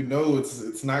know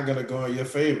it's not gonna go in your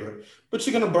favor, but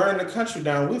you're gonna burn the country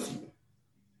down with you.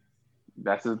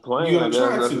 That's his plan.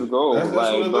 That's his goal. That's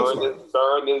burn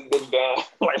this bitch down.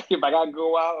 Like, if I gotta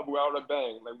go out, I'm out with a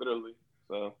bang. Like, literally.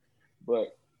 So,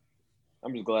 but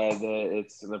I'm just glad that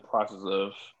it's in the process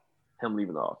of him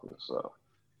leaving the office. So,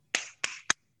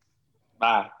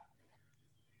 bye,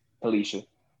 Alicia.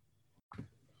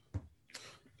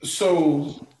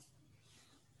 So,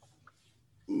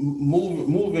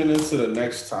 moving into the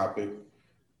next topic,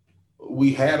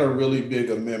 we had a really big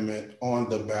amendment on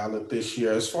the ballot this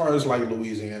year as far as like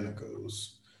Louisiana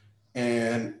goes.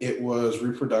 And it was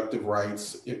reproductive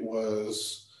rights. It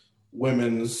was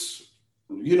women's,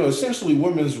 essentially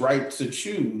women's right to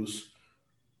choose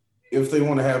if they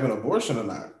want to have an abortion or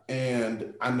not.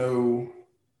 And I know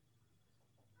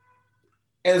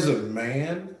as a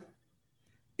man,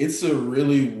 it's a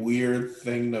really weird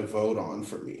thing to vote on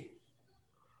for me.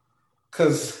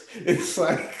 Because it's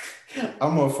like,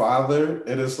 I'm a father,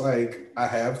 and it's like, I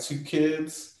have 2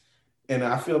 kids, and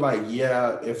I feel like,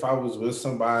 if I was with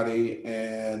somebody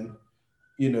and,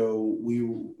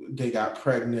 they got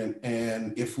pregnant,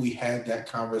 and if we had that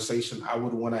conversation, I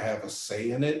would want to have a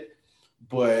say in it.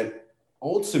 But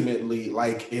ultimately,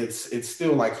 like, it's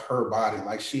still like her body.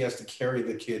 Like, she has to carry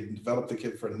the kid and develop the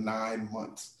kid for 9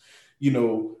 months.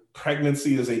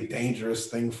 Pregnancy is a dangerous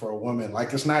thing for a woman.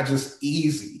 Like, it's not just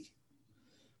easy.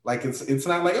 Like, it's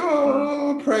not like,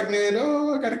 oh, I'm pregnant.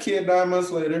 Oh, I got a kid 9 months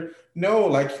later. No,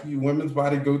 like, women's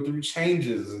body go through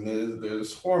changes, and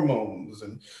there's hormones,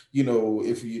 and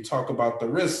if you talk about the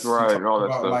risks, right, you talk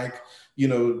about like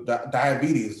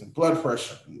diabetes and blood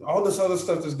pressure and all this other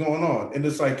stuff that's going on, and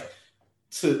it's like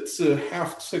to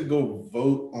have to go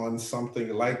vote on something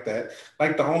like that.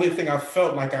 Like, the only thing I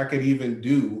felt like I could even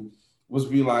do was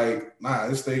be like, nah,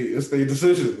 it's their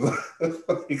decision.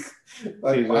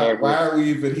 like why are we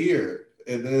even here?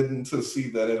 And then to see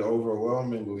that it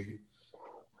overwhelmingly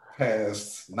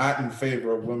passed not in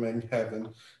favor of women having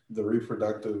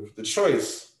the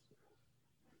choice,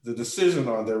 the decision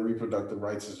on their reproductive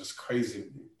rights is just crazy to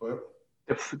me. But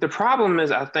The problem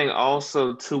is, I think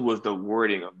also too was the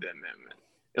wording of the amendment.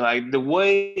 Like the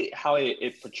way how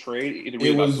it portrayed it,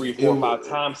 read about 3, 4, 5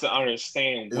 times to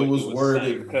understand what it was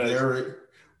worded very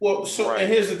well. So, and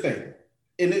here's the thing,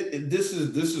 and this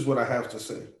is what I have to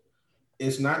say.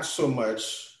 It's not so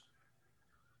much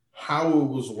how it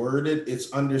was worded;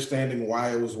 it's understanding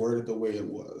why it was worded the way it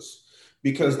was.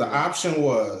 Because the option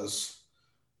was,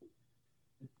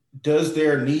 does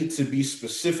there need to be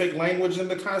specific language in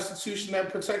the Constitution that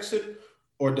protects it?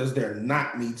 Or does there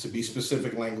not need to be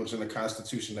specific language in the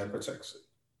Constitution that protects it?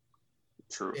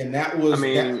 True. And that was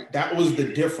that was the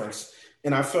difference.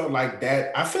 And I felt like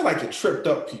it tripped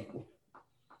up people.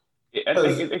 I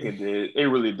think it did. It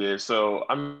really did. So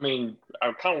I mean,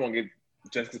 I kind of want to get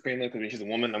Jessica's opinion because she's a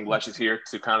woman. I'm glad she's here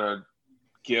to kind of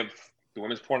give the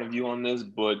women's point of view on this.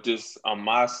 But just on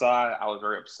my side, I was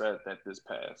very upset that this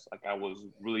passed. Like I was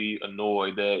really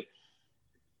annoyed that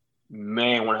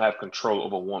man want to have control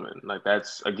of a woman. Like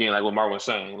that's, again, like what Mark was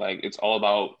saying, like it's all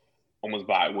about woman's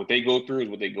body. What they go through is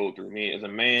what they go through. Me as a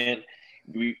man,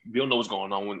 we don't know what's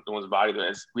going on with woman's body.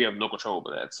 We have no control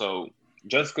over that. So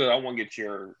Jessica, I want to get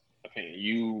your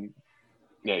opinion.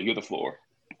 You're the floor.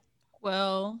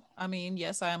 Well, I mean,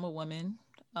 yes, I am a woman.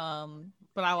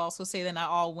 But I'll also say that not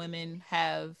all women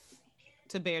have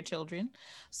to bear children.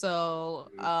 So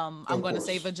I'm going to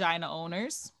say vagina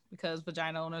owners, because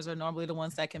vagina owners are normally the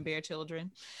ones that can bear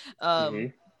children.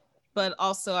 But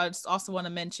also, I just also want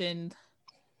to mention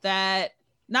that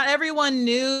not everyone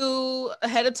knew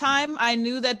ahead of time. I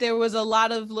knew that there was a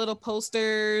lot of little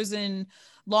posters and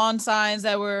lawn signs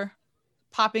that were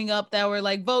popping up that were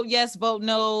like, vote yes, vote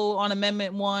no on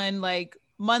Amendment 1, like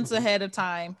months ahead of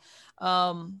time.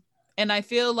 And I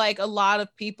feel like a lot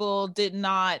of people did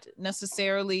not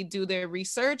necessarily do their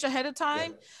research ahead of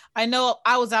time. Yeah. I know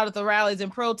I was out at the rallies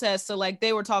and protests, so like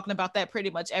they were talking about that pretty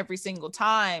much every single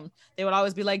time. They would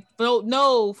always be like, vote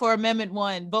no for Amendment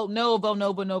 1, vote no, vote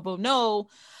no, vote no, vote no.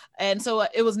 And so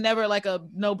it was never like a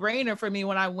no-brainer for me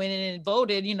when I went in and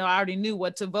voted. You know, I already knew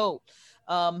what to vote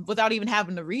without even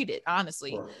having to read it,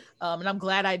 honestly. Right. And I'm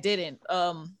glad I didn't.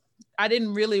 I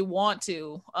didn't really want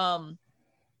to.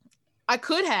 I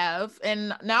could have,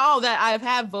 and now that I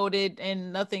have voted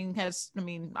and nothing has, I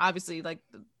mean, obviously, like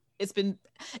it's been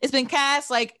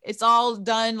cast, like it's all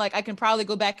done. Like I can probably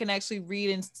go back and actually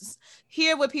read and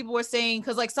hear what people were saying,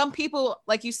 because like some people,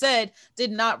 like you said,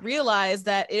 did not realize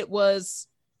that it was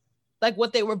like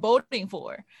what they were voting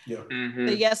for. Yeah. Mm-hmm.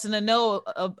 The yes and the no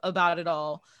about it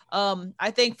all.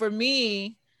 I think for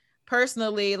me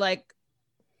personally, like,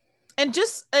 and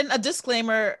just a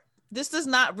disclaimer, this does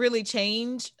not really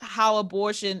change how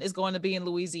abortion is going to be in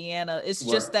Louisiana. It's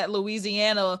just that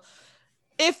Louisiana,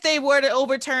 if they were to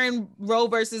overturn Roe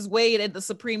versus Wade at the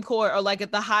Supreme Court, or like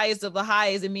at the highest of the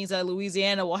highest, it means that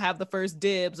Louisiana will have the first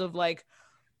dibs of like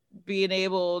being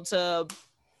able to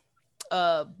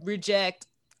reject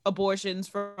abortions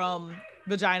from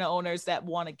vagina owners that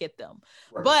want to get them.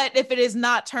 Right. But if it is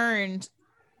not turned,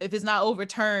 if it's not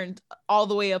overturned all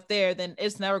the way up there, then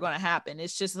it's never going to happen.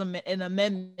 It's just an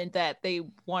amendment that they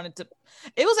wanted to.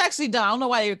 It was actually done. I don't know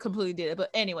why they completely did it,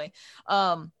 but anyway,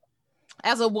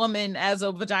 as a woman, as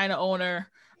a vagina owner,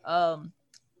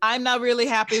 I'm not really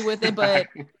happy with it. But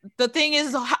the thing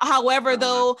is, however,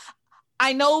 though,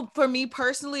 I know for me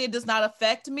personally, it does not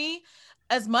affect me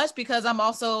as much because I'm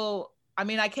also, I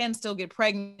mean, I can still get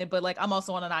pregnant, but like I'm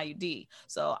also on an IUD.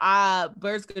 So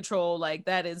birth control, like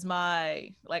that is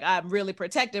my, like I'm really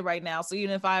protected right now. So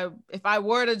even if I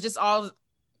were to just all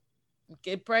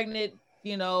get pregnant,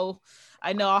 you know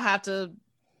I'll have to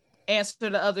answer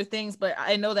to other things, but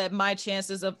I know that my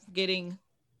chances of getting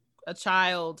a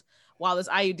child while this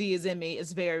IUD is in me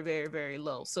is very, very, very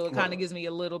low. So it kind of gives me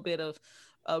a little bit of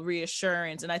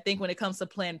reassurance. And I think when it comes to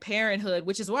Planned Parenthood,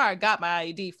 which is where I got my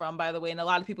IUD from, by the way, and a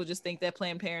lot of people just think that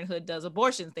Planned Parenthood does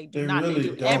abortions. They do not. Really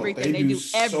they do everything. They do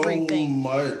everything. So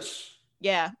much.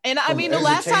 Yeah. And I mean, the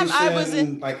last time I was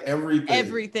in, like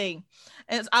everything.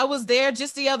 And I was there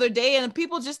just the other day, and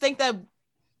people just think that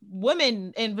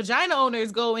women and vagina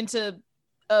owners go into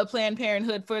Planned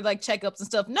Parenthood for like checkups and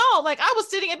stuff. No, like I was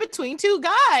sitting in between two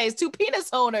penis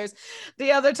owners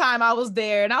the other time I was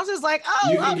there, and I was just like,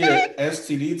 oh, you can get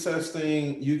STD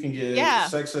testing, you can get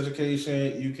sex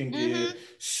education, you can get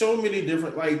so many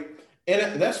different, like,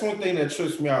 and that's one thing that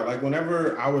trips me out. Like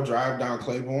whenever I would drive down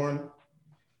Claiborne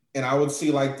and I would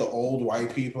see like the old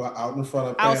white people out in front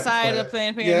of outside of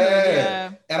Planned Parenthood.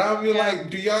 Yeah. And I would be like,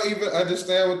 do y'all even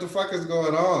understand what the fuck is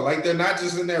going on? Like they're not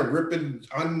just in there ripping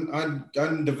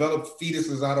undeveloped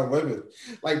fetuses out of women.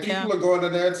 Like people are going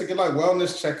in there to get like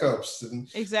wellness checkups and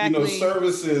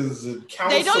services and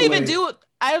counseling. They don't even do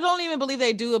I don't even believe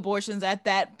they do abortions at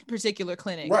that particular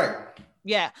clinic. Right.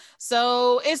 Yeah.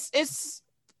 So it's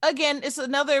again, it's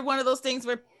another one of those things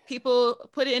where people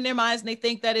put it in their minds and they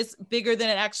think that it's bigger than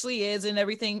it actually is and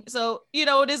everything. So, you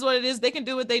know, it is what it is. They can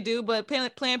do what they do, but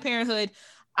Planned Parenthood,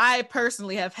 I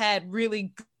personally have had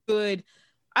really good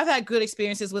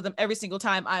experiences with them every single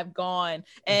time I've gone.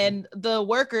 And the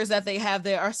workers that they have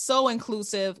there are so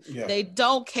inclusive. Yeah. They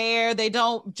don't care. They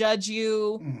don't judge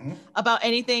you about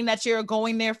anything that you're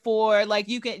going there for. Like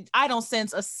I don't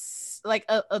sense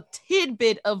a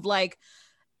tidbit of like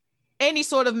any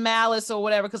sort of malice or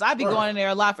whatever, because I'd be going in there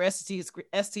a lot for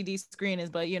STD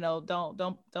screenings, but you know,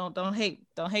 don't hate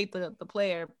the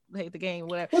player, hate the game,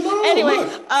 whatever. Well, anyway,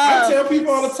 look, I tell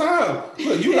people all the time,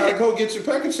 look, you gotta go get your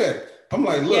pecker check. I'm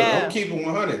like, look, I'm keeping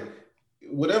 100.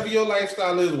 Whatever your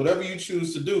lifestyle is, whatever you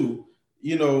choose to do,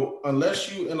 you know,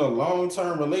 unless you in a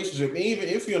long-term relationship, even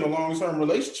if you're in a long-term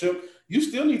relationship, you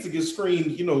still need to get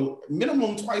screened, you know,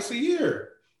 minimum twice a year.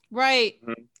 Right.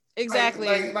 Exactly.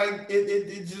 Like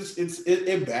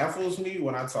it baffles me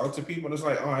when I talk to people and it's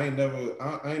like, oh, I ain't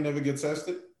never get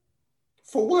tested.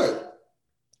 For what?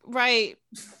 Right.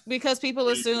 Because people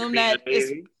assume that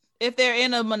if they're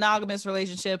in a monogamous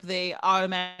relationship, they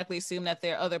automatically assume that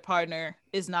their other partner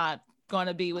is not going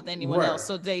to be with anyone else,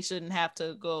 so they shouldn't have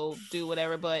to go do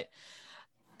whatever. But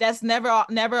that's never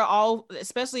all,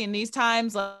 especially in these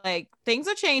times, like things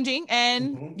are changing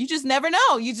and you just never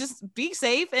know. You just be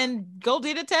safe and go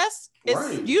do the test.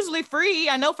 It's usually free.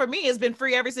 I know for me, it's been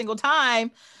free every single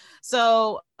time.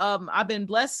 So I've been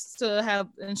blessed to have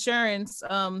insurance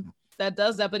that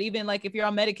does that. But even like if you're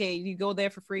on Medicaid, you go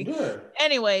there for free. Yeah.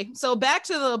 Anyway, so back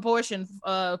to the abortion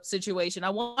situation.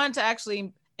 I wanted to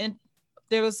actually,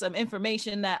 there was some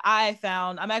information that I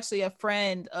found. I'm actually a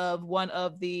friend of one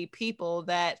of the people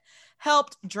that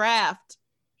helped draft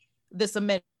this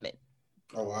amendment.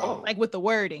 Oh, wow. Like with the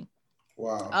wording.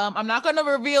 Wow. I'm not going to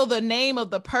reveal the name of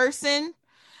the person,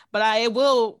 but I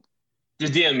will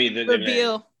just DM me the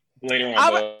name later on.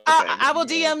 I will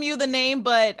DM you the name,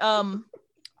 but all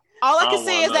I can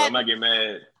say is that I might get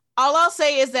mad. All I'll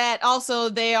say is that also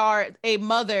they are a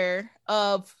mother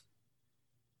of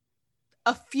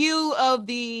a few of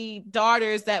the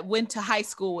daughters that went to high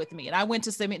school with me. And I went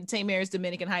to St. Mary's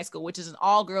Dominican High School, which is an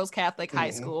all-girls Catholic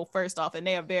high school, first off, and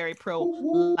they are very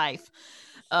pro-life.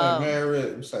 St.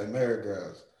 Mary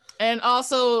girls. And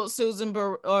also Susan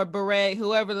Beret,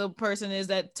 whoever the person is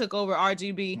that took over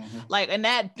RGB, like, and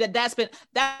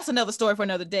that's another story for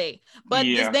another day. But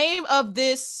the name of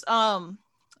this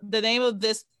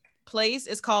place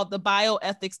is called the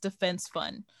Bioethics Defense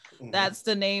Fund. That's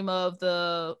the name of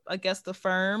the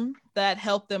firm that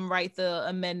helped them write the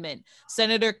amendment.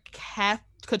 Senator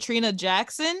Katrina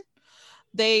Jackson,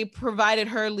 they provided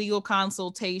her legal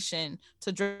consultation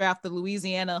to draft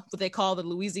what they call the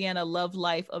Louisiana Love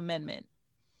Life Amendment.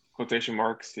 Quotation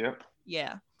marks, yep.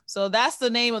 Yeah. So that's the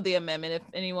name of the amendment if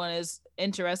anyone is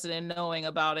interested in knowing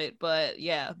about it. But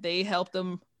yeah, they helped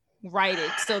them write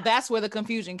it. So that's where the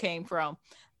confusion came from.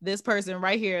 This person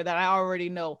right here that I already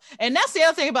know. And that's the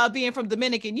other thing about being from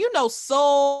Dominican. You know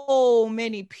so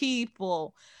many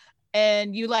people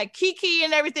and you like Kiki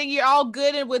and everything. You're all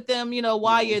good with them, you know,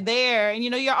 while you're there. And, you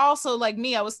know, you're also like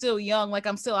me. I was still young, like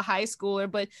I'm still a high schooler,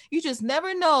 but you just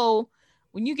never know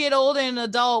when you get older and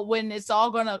adult when it's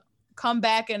all going to come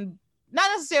back and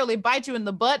not necessarily bite you in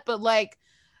the butt, but like,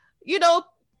 you know,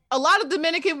 a lot of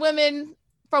Dominican women,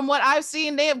 from what I've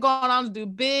seen, they have gone on to do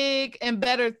big and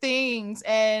better things.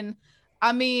 And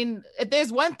I mean, if there's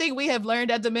one thing we have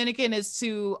learned at Dominican is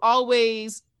to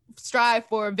always strive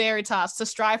for veritas, to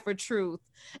strive for truth.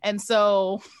 And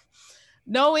so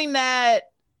knowing that,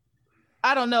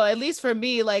 I don't know, at least for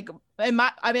me, like,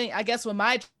 I guess what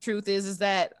my truth is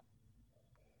that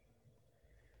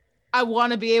I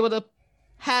want to be able to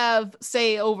have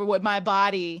say over what my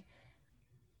body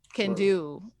can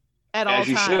do at all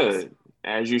times.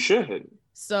 As you should.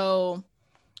 So,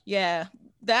 yeah,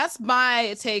 that's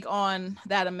my take on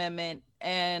that amendment.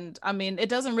 And I mean, it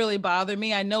doesn't really bother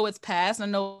me. I know it's passed. I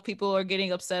know people are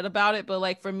getting upset about it, but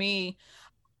like for me,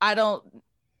 I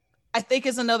think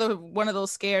it's another one of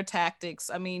those scare tactics.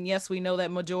 I mean, yes, we know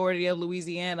that majority of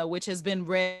Louisiana, which has been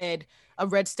a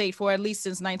red state for at least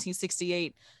since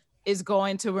 1968, is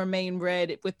going to remain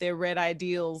red with their red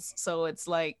ideals. So it's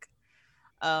like,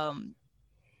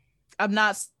 I'm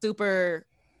not super,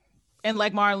 and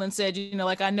like Marlon said, you know,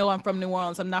 like I know I'm from New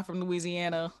Orleans, I'm not from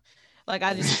Louisiana. Like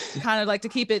I just kind of like to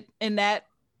keep it in that,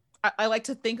 I like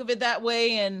to think of it that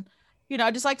way. And, you know, I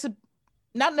just like to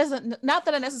not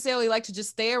that I necessarily like to just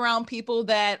stay around people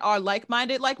that are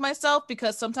like-minded like myself,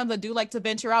 because sometimes I do like to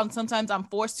venture out and sometimes I'm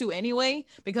forced to anyway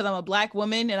because I'm a Black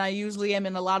woman and I usually am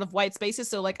in a lot of white spaces.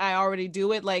 So like I already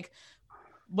do it like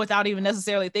without even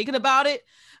necessarily thinking about it.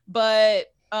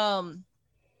 But no,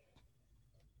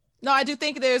 I do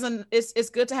think it's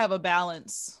good to have a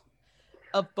balance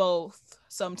of both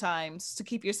sometimes to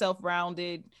keep yourself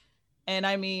rounded. And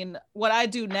I mean, what I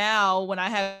do now when I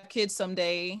have kids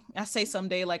someday, I say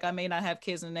someday, like I may not have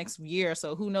kids in the next year.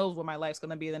 So who knows what my life's going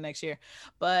to be the next year.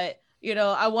 But, you know,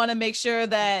 I want to make sure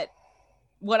that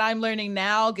what I'm learning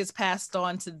now gets passed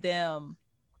on to them.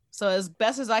 So as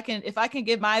best as I can, if I can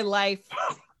get my life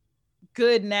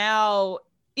good now,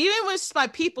 even with my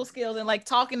people skills and like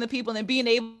talking to people and being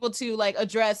able to like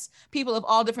address people of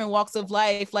all different walks of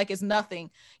life, like it's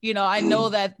nothing, you know, I know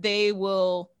that they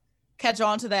will catch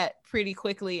on to that pretty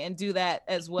quickly and do that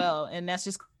as well. And that's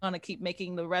just going to keep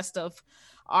making the rest of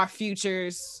our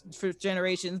futures for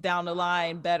generations down the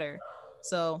line better.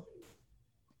 So,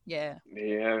 yeah.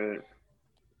 Yeah.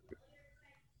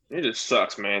 It just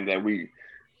sucks, man, that we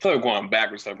feel like going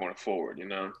backwards instead of going forward, you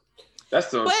know?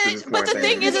 That's the but the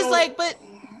thing is, it's like, but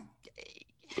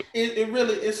it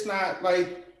really, it's not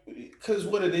like, because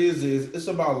what it is it's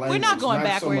about language. We're not going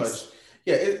backwards. So much.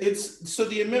 Yeah, it's so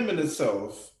the amendment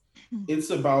itself, it's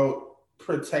about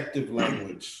protective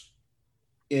language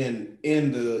in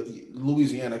the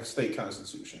Louisiana state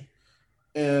constitution.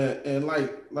 And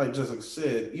like Jessica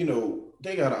said, you know,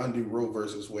 they got to undo Roe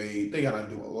versus Wade. They got to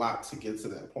do a lot to get to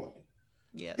that point.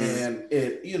 Yes. And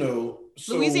it, you know,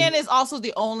 so, Louisiana is also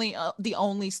the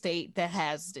only state that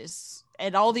has this,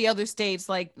 and all the other states,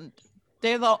 like,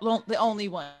 they're the only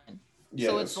one. Yeah,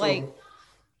 so it's like,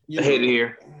 I hate it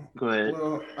here. Go ahead.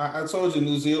 Well, I told you,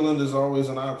 New Zealand is always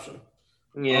an option.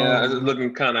 Yeah, it's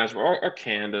looking kind of nice, or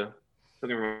Canada,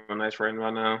 looking real nice right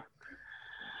now.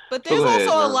 But there's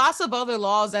also lots of other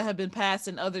laws that have been passed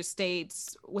in other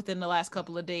states within the last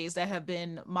couple of days that have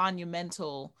been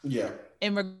monumental. Yeah.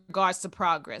 In regards to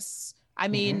progress. I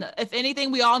mean, if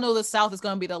anything, we all know the South is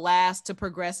going to be the last to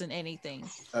progress in anything.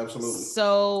 Absolutely.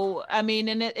 So, I mean,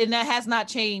 and that has not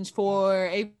changed for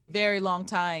a very long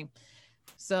time.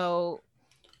 So,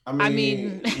 I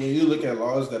mean, when you look at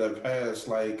laws that have passed,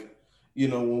 like, you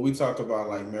know, when we talk about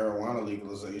like marijuana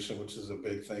legalization, which is a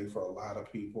big thing for a lot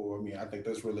of people, I mean, I think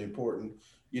that's really important.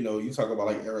 You know, you talk about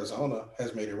like Arizona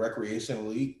has made it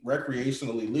recreationally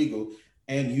legal,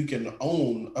 and you can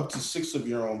own up to 6 of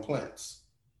your own plants.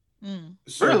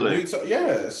 So really?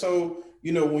 Yeah. So,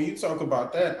 you know, when you talk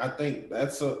about that, I think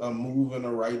that's a move in the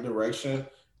right direction,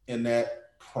 and that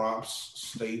prompts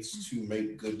states to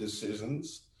make good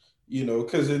decisions. You know,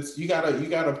 because you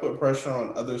gotta put pressure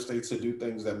on other states to do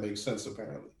things that make sense.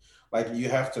 Apparently, like you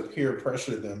have to peer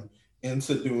pressure them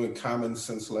into doing common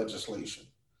sense legislation.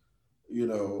 You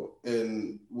know,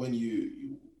 and when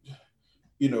you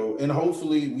know, and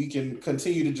hopefully we can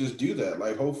continue to just do that.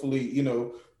 Like hopefully, you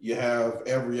know, you have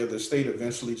every other state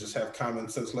eventually just have common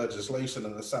sense legislation,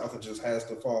 and the South just has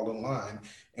to fall in line,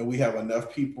 and we have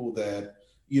enough people that,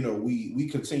 you know, we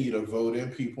continue to vote in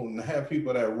people and have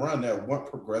people that run that want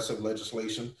progressive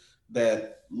legislation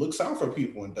that looks out for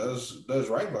people and does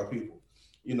right by people,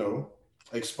 you know,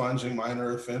 expunging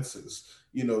minor offenses,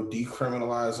 you know,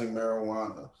 decriminalizing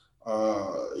marijuana.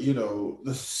 You know,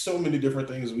 there's so many different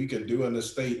things we could do in the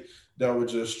state that would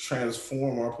just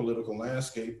transform our political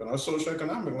landscape and our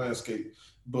socioeconomic landscape,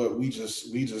 but we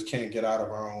just can't get out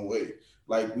of our own way.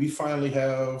 Like we finally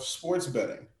have sports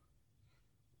betting.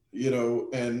 You know,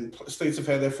 and states have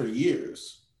had that for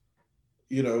years,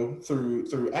 you know, through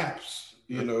apps,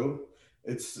 you know,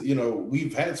 it's, you know,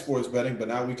 we've had sports betting, but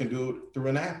now we can do it through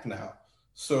an app now.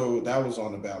 So that was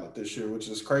on the ballot this year, which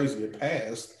is crazy. It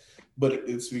passed, but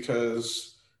it's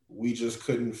because we just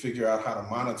couldn't figure out how to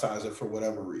monetize it for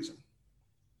whatever reason.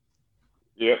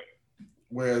 Yep.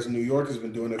 Whereas New York has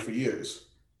been doing it for years.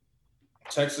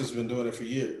 Texas has been doing it for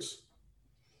years.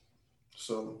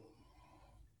 So.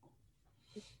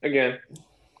 Again,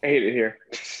 I hate it here.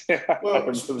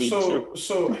 Well,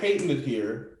 so hating it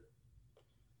here,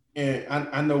 and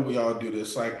I know we all do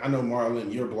this. Like I know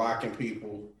Marlon, you're blocking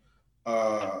people.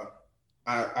 I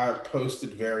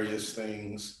posted various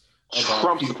things about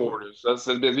Trump people. supporters. Let's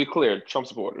be clear, Trump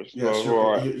supporters. Yes,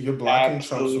 you're blocking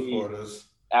Trump supporters.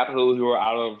 Absolutely, who are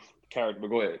out of character. But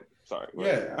go ahead. Sorry. Go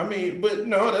ahead. I mean, but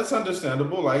no, that's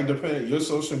understandable. Like, your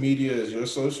social media is your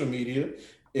social media.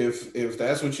 If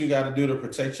that's what you got to do to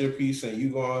protect your peace, and you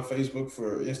go on Facebook,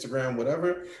 for Instagram,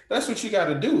 whatever, that's what you got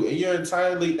to do. And you're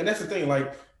entirely, and that's the thing,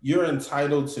 like, you're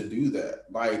entitled to do that.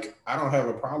 Like, I don't have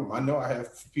a problem. I know I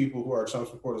have people who are Trump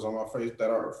supporters on my face that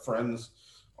are friends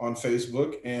on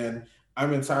Facebook, and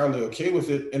I'm entirely okay with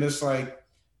it. And it's like,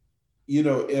 you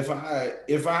know, if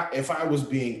I was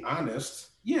being honest,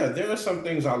 yeah, there are some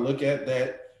things I look at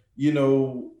that, you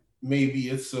know, maybe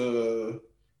it's a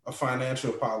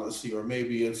financial policy, or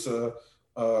maybe it's a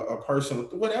personal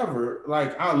whatever.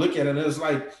 Like I look at it and it's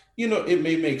like, you know, it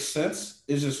may make sense.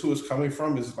 It's just who it's coming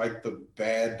from is like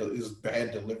bad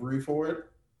delivery for it.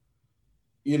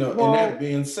 You know, and that Well,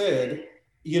 being said,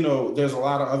 you know, there's a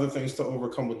lot of other things to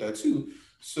overcome with that too.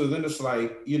 So then it's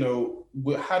like, you know,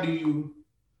 how do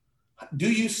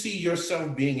you see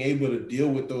yourself being able to deal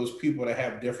with those people that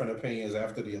have different opinions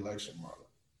after the election, Marlon?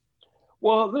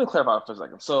 well, let me clarify for a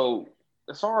second. So,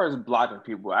 as far as blocking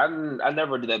people, I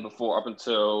never did that before up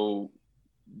until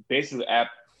basically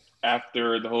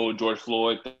after the whole George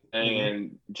Floyd thing Mm-hmm.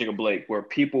 and Jacob Blake, where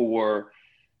people were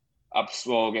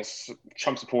well, I guess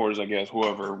Trump supporters, I guess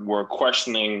whoever were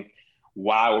questioning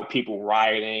why were people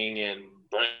rioting and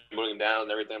burning down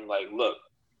and everything. Like, look,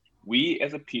 we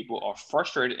as a people are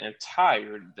frustrated and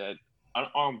tired that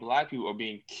unarmed Black people are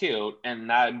being killed and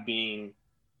not being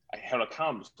held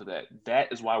accountable to that.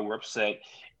 That is why we're upset.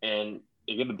 And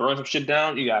if you have to burn some shit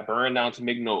down, you got to burn down to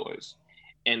make noise.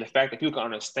 And the fact that people can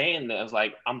understand that is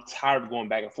like, I'm tired of going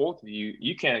back and forth with you.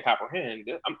 You can't comprehend.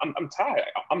 I'm tired.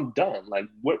 I'm done. Like,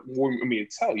 what more you want me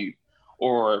to tell you?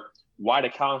 Or why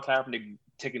did Colin Kaepernick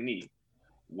take a knee?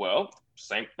 Well,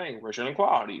 same thing, racial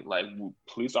inequality. Like,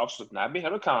 police officers not being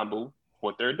held accountable for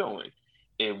what they're doing.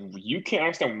 If you can't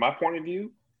understand my point of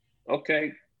view,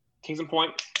 okay, Kingston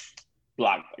Point,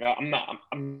 block. Like, I'm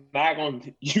not going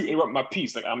to you interrupt my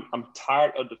piece. Like, I'm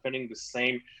tired of defending the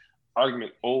same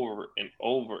argument over and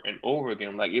over and over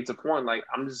again. Like, it's a point. Like,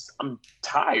 I'm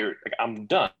tired. Like, I'm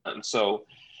done. So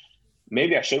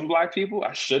maybe I shouldn't block people.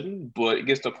 I shouldn't. But it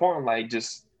gets to a point like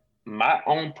just my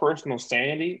own personal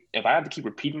sanity. If I have to keep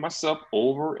repeating myself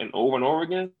over and over and over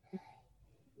again,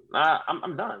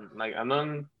 I'm done. Like, I'm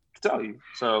done to tell you.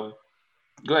 So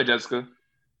go ahead, Jessica.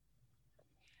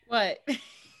 What?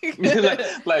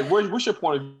 like what's your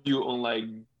point of view on like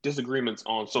disagreements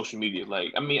on social media?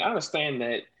 Like, I mean, I understand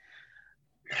that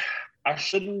I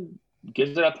shouldn't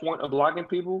get to that point of blocking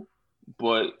people,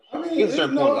 but I mean, get to a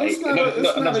certain point, no, like it's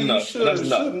not enough's a you enough. should Enough's or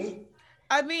enough. shouldn't.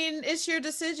 I mean, it's your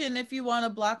decision if you want to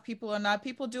block people or not.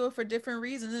 People do it for different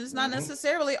reasons. And it's not Mm-hmm.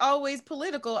 necessarily always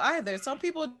political either. Some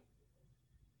people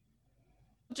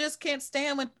just can't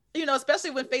stand when, you know,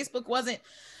 especially when Facebook wasn't,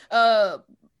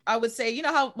 I would say, you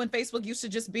know how when Facebook used to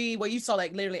just be where you saw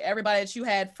like literally everybody that you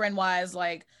had friend wise,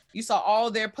 like you saw all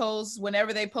their posts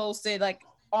whenever they posted, like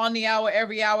on the hour,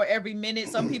 every minute.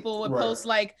 Some people would Right. post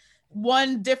like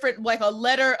one different, like a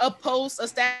letter, a post, a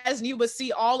status, and you would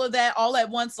see all of that all at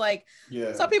once. Like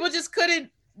Yeah. some people just couldn't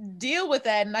deal with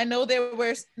that. And I know there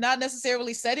were not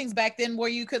necessarily settings back then where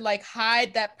you could like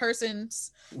hide that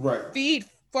person's Right. feed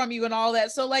from you and all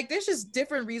that. So like there's just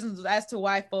different reasons as to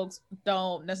why folks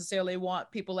don't necessarily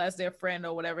want people as their friend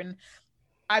or whatever. And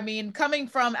I mean, coming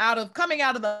out of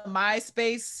the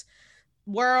MySpace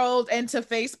world into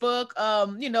Facebook,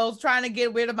 you know, trying to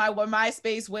get rid of my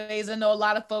MySpace ways. I know a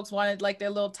lot of folks wanted like their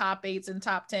little top 8s and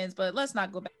top 10s, but let's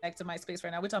not go back to MySpace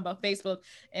right now. We're talking about Facebook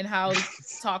and how to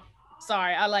talk.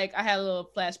 Sorry, I had a little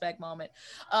flashback moment.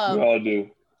 We all do.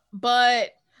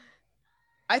 But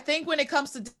I think when it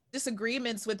comes to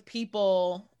disagreements with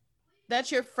people that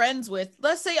you're friends with,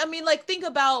 let's say, I mean, like, think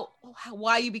about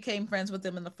why you became friends with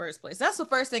them in the first place. That's the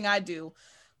first thing I do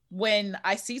when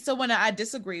I see someone that I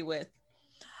disagree with.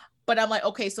 But I'm like,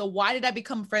 okay, so why did I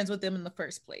become friends with them in the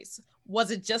first place?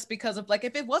 Was it just because of, like,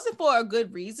 if it wasn't for a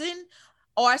good reason,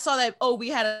 or I saw that, oh, we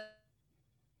had a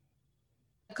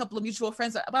couple of mutual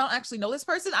friends, but I don't actually know this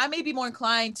person, I may be more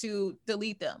inclined to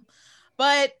delete them.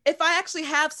 But if I actually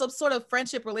have some sort of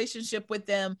friendship relationship with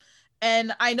them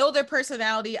and I know their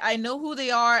personality, I know who they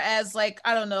are as, like,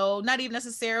 I don't know, not even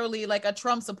necessarily like a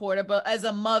Trump supporter, but as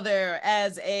a mother,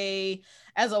 as a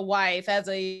wife, as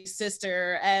a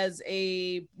sister, as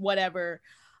a whatever,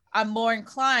 I'm more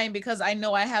inclined because I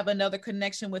know I have another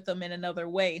connection with them in another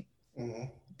way. Mm-hmm.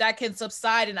 That can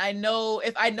subside. And I know,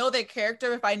 if I know their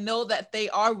character, if I know that they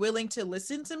are willing to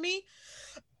listen to me,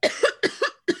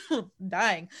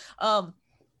 dying.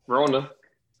 Rona.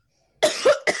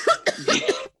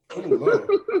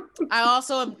 I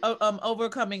also am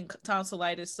overcoming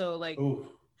tonsillitis, so like,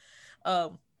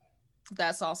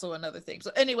 that's also another thing.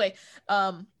 So anyway,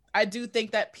 I do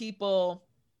think that people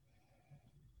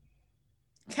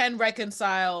can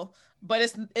reconcile, but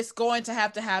it's going to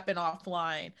happen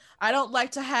offline. I don't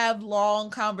like to have long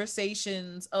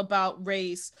conversations about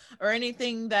race or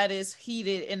anything that is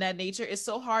heated in that nature. It's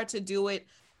so hard to do it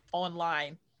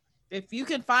online. if you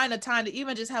can find a time to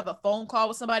even just have a phone call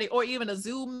with somebody or even a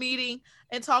Zoom meeting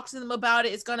and talk to them about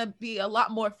it, it's going to be a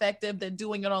lot more effective than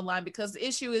doing it online. Because the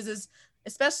issue is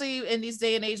especially in this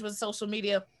day and age with social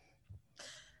media,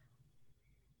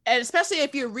 and especially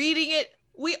if you're reading it,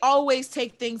 we always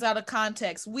take things out of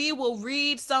context. We will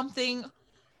read something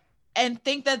and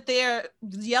think that they're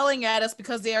yelling at us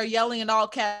because they are yelling in all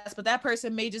caps, but that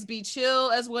person may just be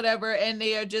chill as whatever, and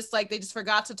they are just like, they just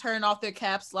forgot to turn off their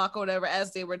caps lock or whatever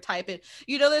as they were typing.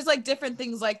 You know, there's like different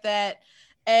things like that.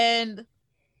 And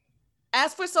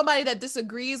as for somebody that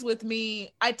disagrees with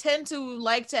me, I tend to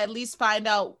like to at least find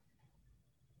out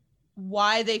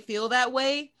why they feel that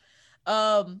way.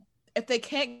 If they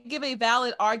can't give a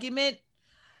valid argument,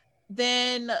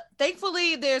 then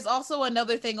thankfully there's also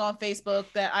another thing on Facebook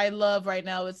that I love right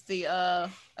now. It's the I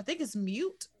think it's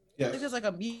mute. Yes. I think there's like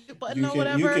a mute button or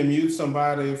whatever. You can mute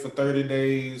somebody for 30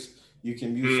 days. You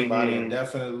can mute somebody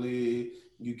indefinitely.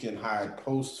 You can hide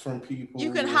posts from people.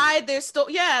 You can hide their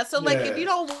yeah. So like if you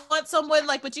don't want someone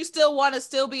like, but you still want to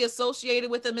still be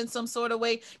associated with them in some sort of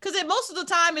way, because most of the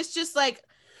time it's just like,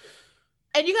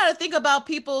 and you got to think about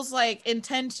people's like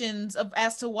intentions of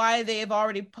as to why they have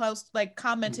already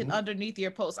commented underneath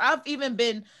your post. I've even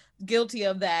been guilty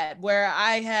of that, where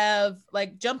I have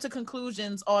like jumped to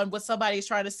conclusions on what somebody's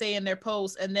trying to say in their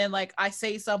post, and then like I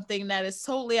say something that is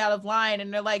totally out of line,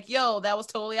 and they're like, "Yo, that was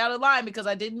totally out of line because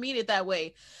I didn't mean it that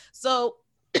way." So,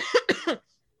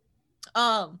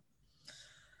 I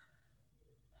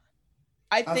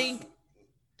think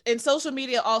in social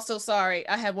media also. Sorry,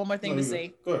 I have one more thing to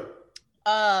say. Good.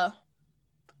 I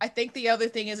think the other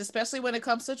thing is, especially when it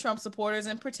comes to Trump supporters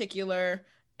in particular,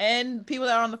 and people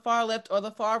that are on the far left or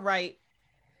the far right,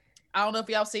 I don't know if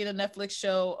y'all seen the Netflix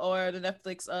show or the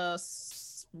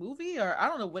Netflix movie, or I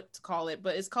don't know what to call it,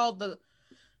 but it's called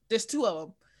there's two of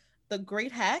them, The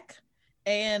Great Hack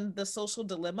and The Social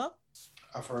Dilemma.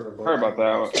 I've heard about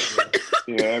that one.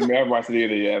 Yeah, I mean, I watched it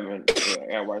either. You haven't.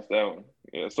 Yeah, I watched that one.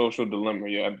 Yeah, Social Dilemma.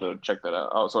 You have to check that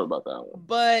out. I was sorry about that one.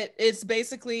 But it's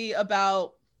basically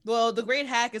about, well, The Great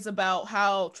Hack is about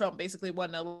how Trump basically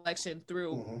won the election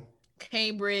through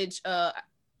Cambridge Analytica.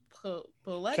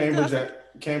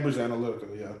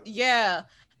 Yeah. Yeah,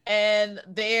 and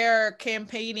they're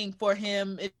campaigning for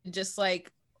him, just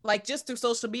like just through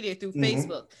social media, through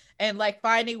Facebook, and like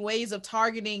finding ways of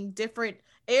targeting different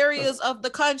areas of the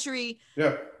country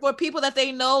for people that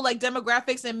they know, like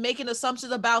demographics, and making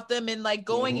assumptions about them, and like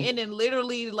going in and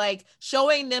literally like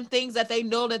showing them things that they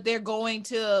know that they're going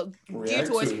to gear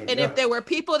towards. And if there were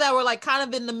people that were like kind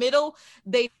of in the middle,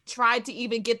 they tried to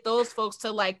even get those folks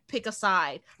to like pick a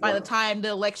side by the time the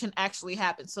election actually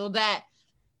happened, so that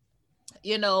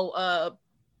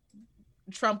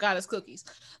Trump got his cookies.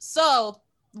 So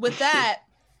with that,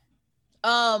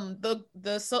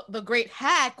 the Great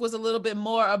Hack was a little bit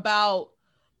more about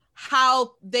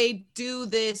how they do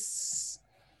this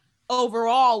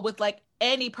overall with like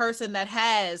any person that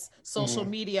has social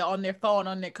media on their phone,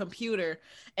 on their computer,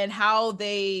 and how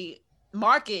they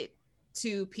market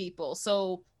to people.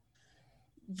 So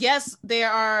yes,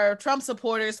 there are Trump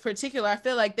supporters particular. I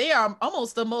feel like they are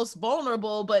almost the most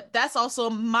vulnerable, but that's also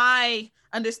my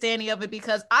understanding of it,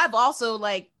 because I've also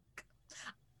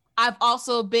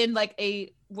been like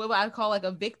what I call like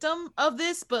a victim of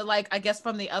this, but like I guess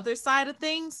from the other side of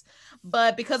things.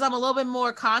 But because I'm a little bit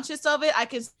more conscious of it, I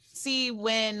can see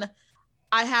when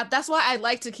that's why I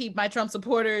like to keep my Trump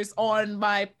supporters on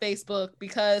my Facebook,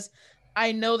 because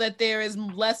I know that there is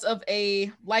less of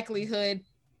a likelihood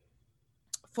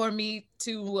for me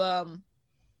to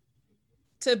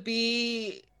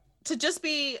just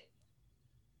be,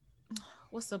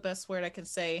 what's the best word I can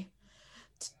say?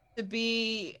 To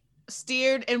be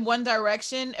steered in one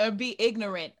direction or be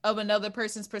ignorant of another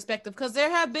person's perspective. Because there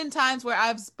have been times where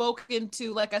I've spoken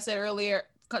to, like I said earlier,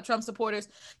 Trump supporters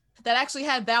that actually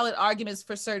had valid arguments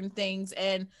for certain things.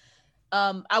 And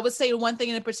I would say one thing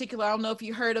in particular, I don't know if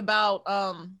you heard about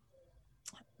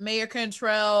Mayor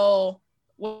Cantrell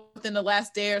within the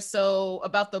last day or so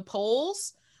about the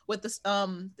polls with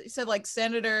the they said like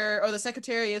Senator or the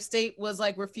Secretary of State was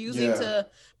like refusing to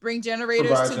bring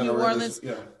generators to New Orleans.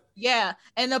 Yeah.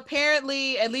 And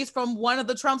apparently, at least from one of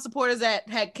the Trump supporters that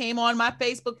had came on my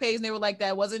Facebook page, and they were like,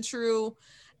 that wasn't true.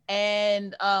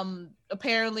 And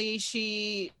apparently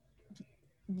she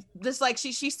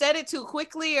said it too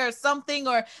quickly or something,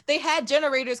 or they had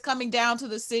generators coming down to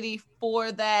the city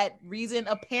for that reason,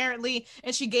 apparently.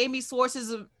 And she gave me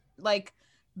sources of like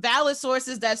valid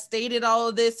sources that stated all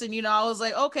of this. And, I was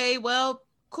like, okay, well,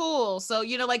 cool. So,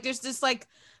 like there's just like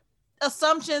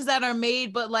assumptions that are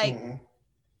made, but like,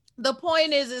 the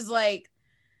point is like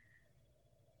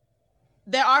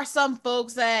there are some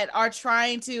folks that are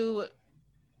trying to,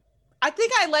 I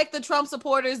think I like the Trump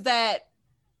supporters that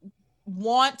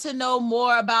want to know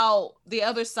more about the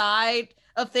other side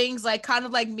of things, like kind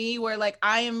of like me, where like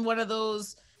I am one of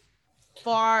those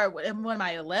far, what am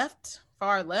I,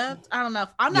 far left? I don't know.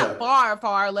 I'm not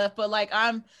far left, but like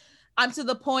I'm to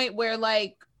the point where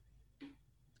like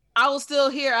I will still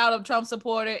hear out of Trump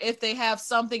supporter if they have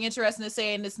something interesting to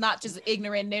say and it's not just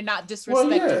ignorant and they're not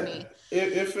disrespecting me.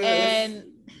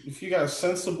 If you got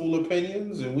sensible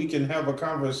opinions and we can have a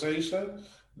conversation,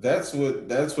 that's what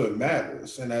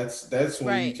matters, and that's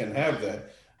when you can have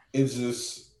that. It's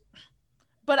just.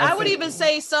 But I would even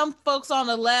say some folks on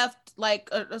the left, like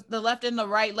the left and the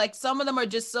right, like some of them are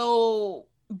just so,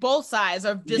 both sides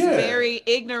are just very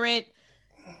ignorant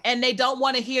and they don't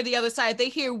want to hear the other side. They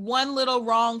hear one little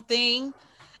wrong thing.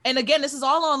 And again, this is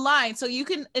all online. So you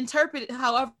can interpret it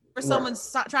however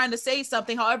someone's trying to say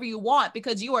something, however you want,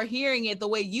 because you are hearing it the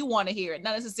way you want to hear it,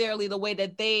 not necessarily the way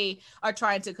that they are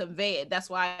trying to convey it. That's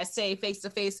why I say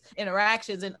face-to-face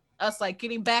interactions and us like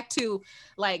getting back to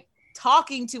like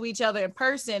talking to each other in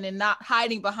person and not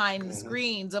hiding behind the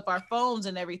screens of our phones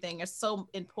and everything is so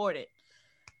important.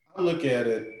 I look at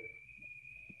it,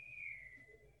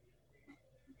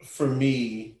 for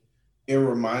me, it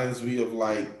reminds me of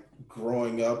like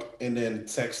growing up and then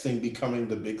texting becoming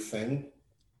the big thing.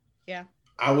 Yeah.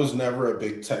 I was never a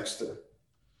big texter.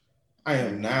 I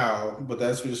am now, but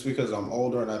that's just because I'm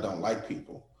older and I don't like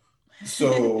people.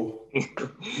 So,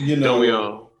 Don't we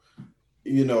all?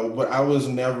 But I was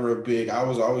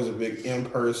always a big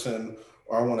in-person,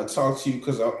 or I want to talk to you,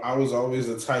 because I was always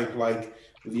the type, like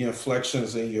the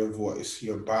inflections in your voice,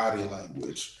 your body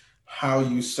language, how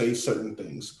you say certain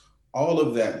things, all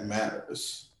of that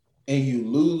matters. And you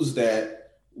lose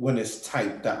that when it's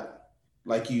typed out.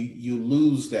 Like you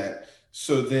lose that.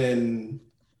 So then,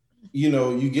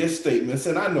 you get statements,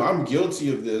 and I know I'm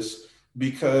guilty of this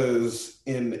because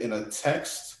in a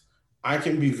text, I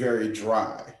can be very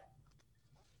dry.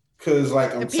 Cause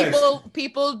like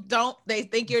people don't, they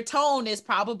think your tone is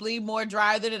probably more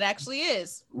dry than it actually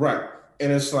is. Right.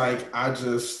 And it's like, I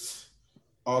just,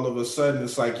 all of a sudden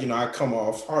it's like, I come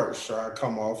off harsh, or I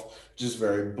come off just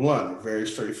very blunt, very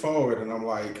straightforward. And I'm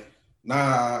like,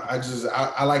 nah, I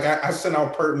send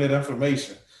out pertinent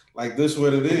information. Like, this is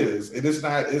what it is. It's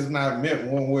not meant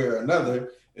one way or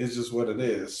another. It's just what it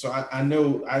is. So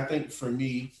I think for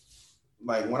me,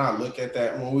 like when I look at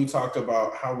that, when we talk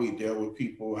about how we deal with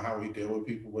people and how we deal with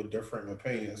people with different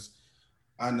opinions,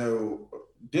 I know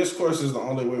discourse is the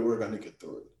only way we're going to get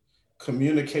through it.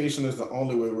 Communication is the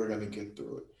only way we're going to get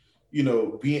through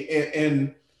it.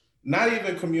 And not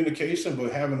even communication,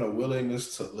 but having a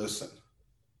willingness to listen.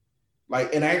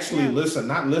 Like, and actually listen,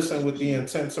 not listen with the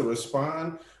intent to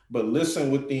respond, but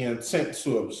listen with the intent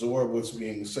to absorb what's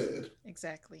being said.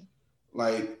 Exactly.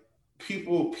 Like,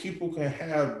 people can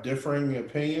have differing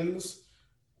opinions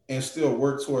and still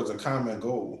work towards a common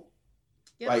goal.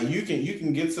 Yep. Like you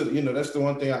can get to, that's the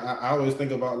one thing I always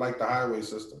think about, like the highway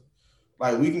system.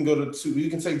 Like we can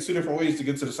take two different ways to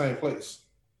get to the same place.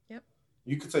 Yep.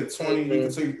 You could take 20, you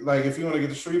can take, like if you want to get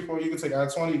to Shreveport, you can take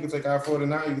I-20, you can take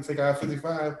I-49, you can take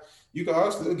I-55. You can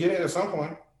also get in at some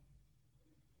point.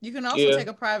 You can also take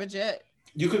a private jet.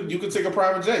 You could take a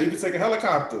private jet, you could take a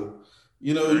helicopter.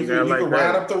 You can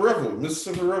ride up the river,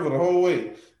 Mississippi River, the whole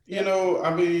way.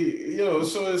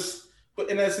 So it's,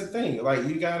 and that's the thing. Like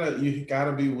you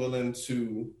gotta be willing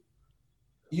to.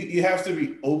 You have to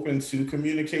be open to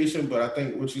communication, but I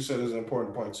think what you said is an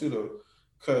important point too, though,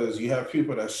 because you have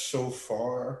people that's so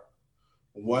far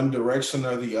one direction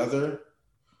or the other,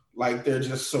 like they're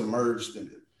just submerged in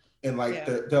it, and like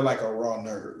they're like a raw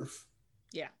nerve.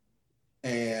 Yeah.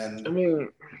 And I mean,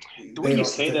 the way you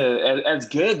say that, that's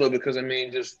good though, because I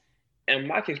mean, just in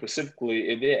my case specifically,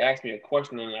 if they ask me a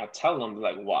question and I tell them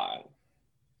like, why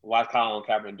is Colin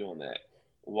Kaepernick doing that?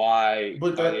 Why?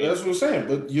 But that's what I'm saying.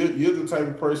 But you're the type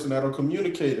of person that'll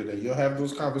communicate it, and you'll have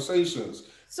those conversations.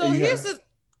 So here's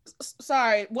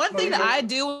one thing that I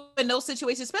do in those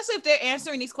situations, especially if they're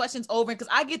answering these questions over, because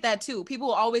I get that too. People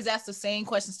will always ask the same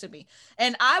questions to me,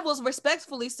 and I will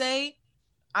respectfully say,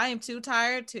 I am too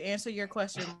tired to answer your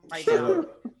question right now,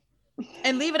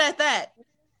 and leave it at that.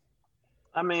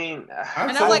 I mean,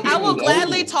 and I'm like, I will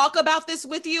gladly talk about this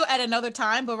with you at another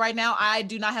time, but right now I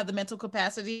do not have the mental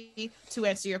capacity to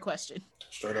answer your question.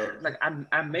 Straight up. Like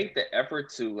I make the effort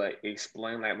to like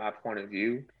explain like my point of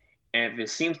view, and if it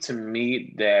seems to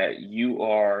me that you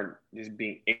are just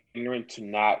being ignorant to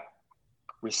not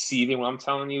receiving what I'm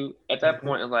telling you, at that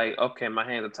point, it's like, okay, my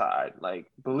hands are tied.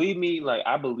 Like, believe me, like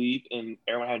I believe in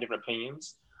everyone having different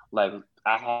opinions. Like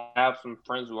I have some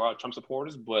friends who are Trump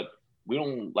supporters, but we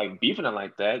don't like beefing it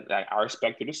like that. Like, I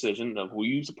respect your decision of who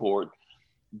you support,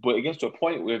 but it gets to a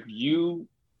point where if you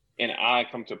and I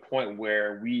come to a point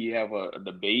where we have a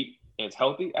debate and it's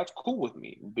healthy, that's cool with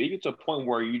me. But you get to a point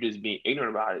where you're just being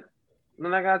ignorant about it,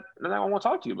 then I don't want to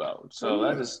talk to you about. So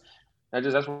that's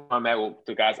where I'm at with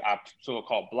the guys I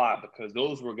so-called block, because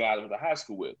those were guys I went to high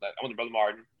school with. Like, I went to Brother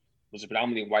Martin, which is a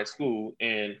predominantly white school,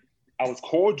 and I was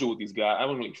cordial with these guys. I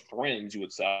wasn't really friends, you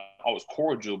would say. I was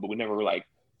cordial, but we never like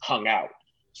hung out.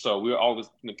 So we were always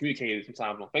communicated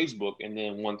sometimes on Facebook. And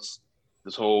then once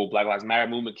this whole Black Lives Matter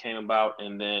movement came about,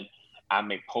 and then I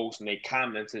make posts and they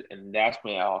commented, and that's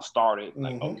when it all started.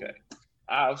 Like, okay,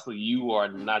 obviously you are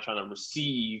not trying to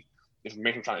receive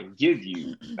information I'm trying to give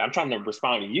you. I'm trying to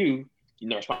respond to you. You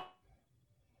never respond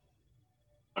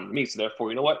to me. So therefore,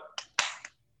 you know what?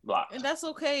 Block. And that's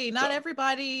okay. Not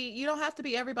everybody, you don't have to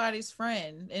be everybody's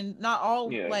friend. And not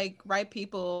all like right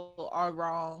people are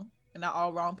wrong. And not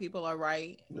all wrong people are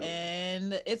right. Yeah.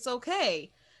 And it's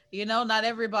okay. You know, not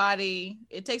everybody,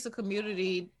 it takes a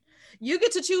community. You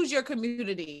get to choose your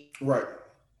community. Right.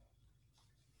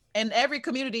 And every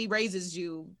community raises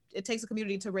you. It takes a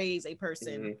community to raise a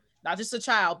person, not just a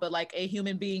child, but like a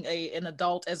human being, an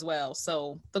adult as well.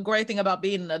 So the great thing about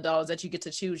being an adult is that you get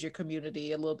to choose your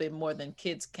community a little bit more than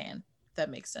kids can. If that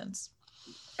makes sense.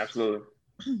 Absolutely.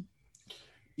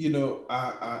 You know,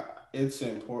 I it's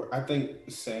important. I think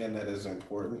saying that is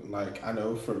important. Like, I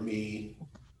know for me,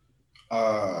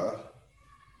 I've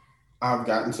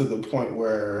gotten to the point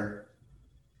where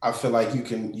I feel like you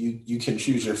can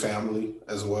choose your family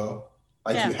as well.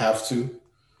 Like, you have to.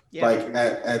 Yeah. Like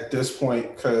at this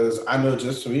point, because I know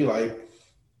just for me, like,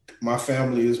 my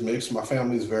family is mixed. My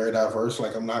family is very diverse.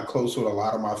 Like, I'm not close with a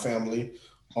lot of my family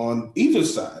on either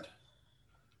side,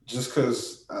 just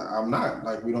because I'm not.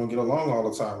 Like, we don't get along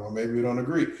all the time, or maybe we don't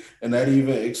agree. And that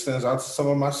even extends out to some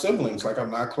of my siblings. Like,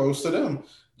 I'm not close to them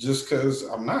just because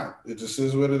I'm not. It just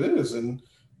is what it is. And,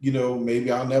 you know, maybe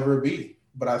I'll never be.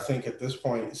 But I think at this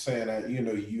point, saying that, you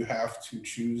know, you have to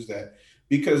choose that,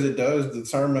 because it does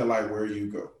determine like where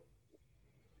you go.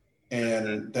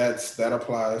 And that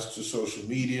applies to social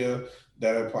media,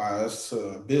 that applies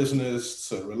to business,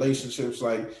 to relationships.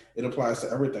 Like, it applies to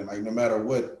everything. Like, no matter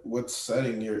what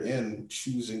setting you're in,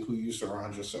 choosing who you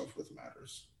surround yourself with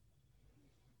matters.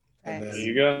 And then,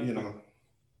 you know.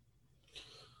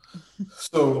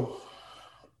 So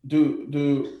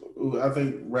I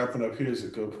think wrapping up here is a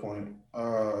good point.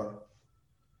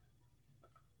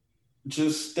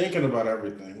 Just thinking about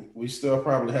everything, we still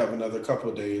probably have another couple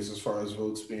of days as far as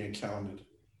votes being counted.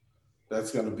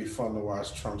 That's going to be fun to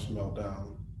watch Trump's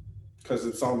meltdown, because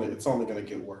it's only going to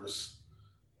get worse.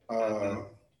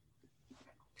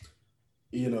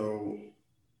 You know,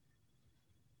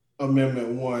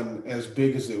 Amendment 1, as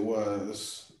big as it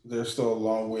was, there's still a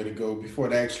long way to go before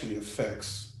it actually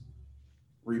affects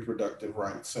reproductive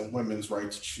rights and women's right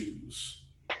to choose.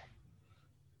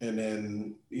 And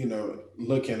then, you know,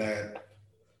 looking at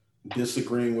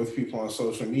disagreeing with people on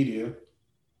social media,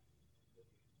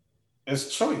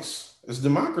 it's choice. It's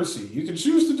democracy. You can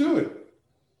choose to do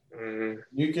it.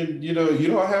 You can, you know, you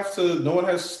don't have to, no one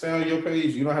has to stay on your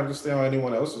page. You don't have to stay on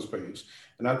anyone else's page.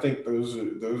 And I think those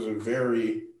are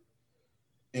very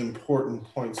important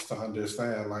points to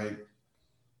understand. Like,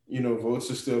 you know, votes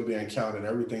are still being counted.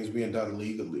 Everything's being done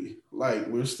legally. Like,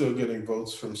 we're still getting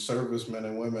votes from servicemen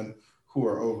and women who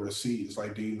are overseas.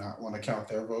 Like, do you not want to count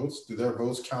their votes? Do their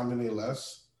votes count any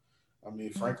less? I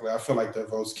mean, frankly, I feel like their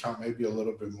votes count maybe a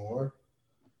little bit more,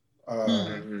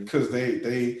 because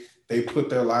they put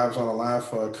their lives on the line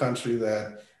for a country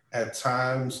that at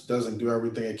times doesn't do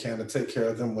everything it can to take care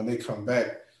of them when they come back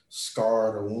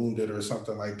scarred or wounded or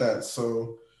something like that.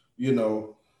 So, you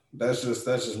know, that's just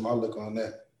my look on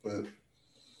that. But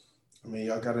I mean,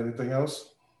 y'all got anything else?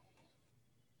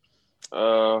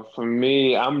 For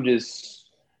me, I'm just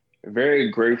very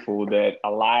grateful that a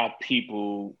lot of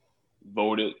people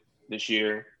voted this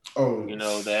year. Oh, you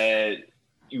know, that,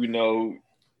 you know,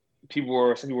 some people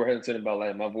were hesitant about,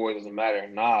 like, my voice doesn't matter.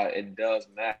 Nah, it does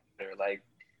matter. Like,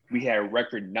 we had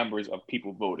record numbers of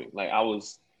people voting. Like, I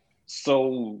was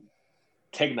so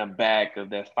taken aback of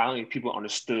that finally people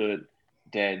understood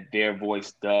that their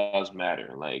voice does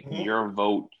matter. Like, your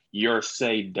vote, your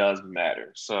say does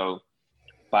matter. So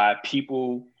by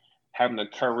people having the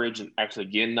courage and actually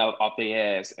getting up off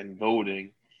their ass and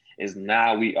voting, is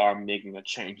now we are making a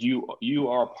change. You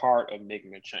are a part of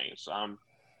making a change. So I'm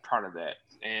proud of that.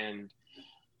 And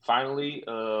finally,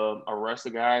 arrest the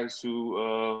guys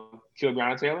who killed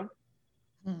Breonna Taylor.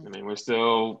 I mean, we're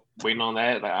still waiting on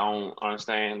that. Like, I don't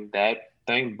understand that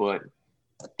thing, but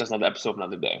that's another episode,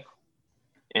 another day.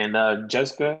 And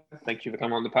Jessica, thank you for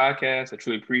coming on the podcast. I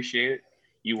truly appreciate it.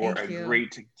 You were a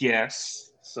great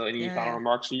guest. So any final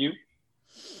remarks for you?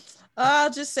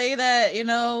 I'll just say that,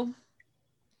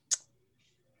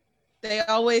 they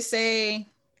always say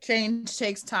change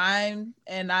takes time,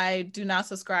 and I do not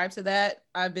subscribe to that.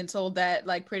 I've been told that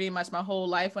like pretty much my whole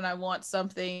life when I want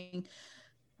something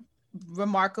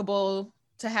remarkable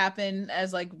to happen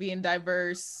as like being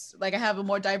diverse, like I have a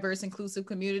more diverse, inclusive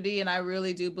community, and I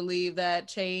really do believe that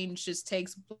change just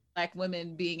takes Black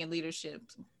women being in leadership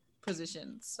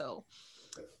positions. So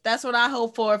that's what I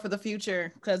hope for the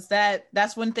future, because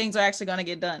that's when things are actually going to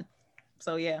get done.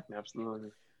 So yeah,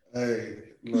 absolutely. Hey,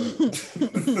 look,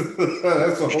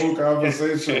 that's a whole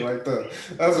conversation right there.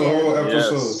 That's a whole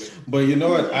episode. Yes. But you know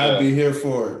what? I'd be here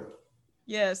for it.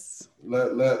 Yes.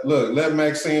 Let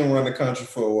Maxine run the country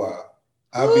for a while.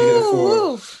 I'll be here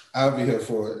for it. I'll be here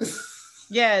for it.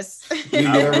 Yes. We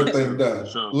get everything done.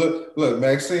 Sure. Look,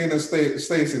 Maxine and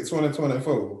Stacey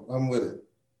 2024. I'm with it.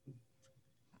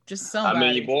 Just somebody. I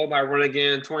mean, your boy might run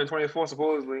again 2024,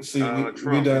 supposedly. See, we done at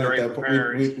that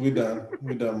point. We done.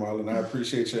 We done, Marlon. I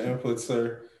appreciate your input,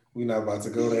 sir. We're not about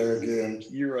to go there again.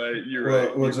 You're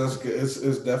right. Well, Jessica, it's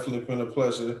definitely been a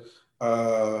pleasure.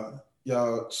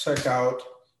 Y'all check out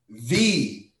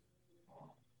the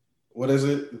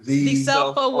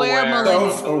self-aware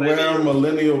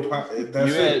millennial.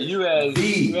 That's it. You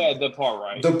had the part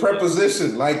right. The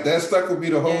preposition, like that stuck with me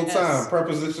the whole time.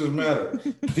 Prepositions matter.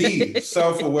 The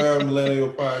self-aware millennial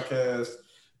podcast.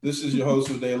 This is your host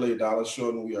of Daily Dollar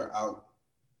Short, and we are out.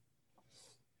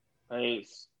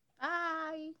 Thanks.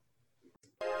 Bye.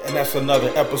 And that's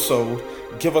another episode.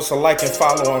 Give us a like and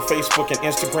follow on Facebook and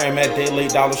Instagram at Daily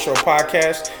Dollar Show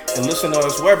Podcast. And listen to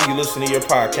us wherever you listen to your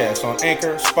podcasts, on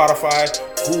Anchor, Spotify,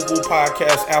 Google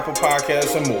Podcasts, Apple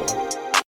Podcasts, and more.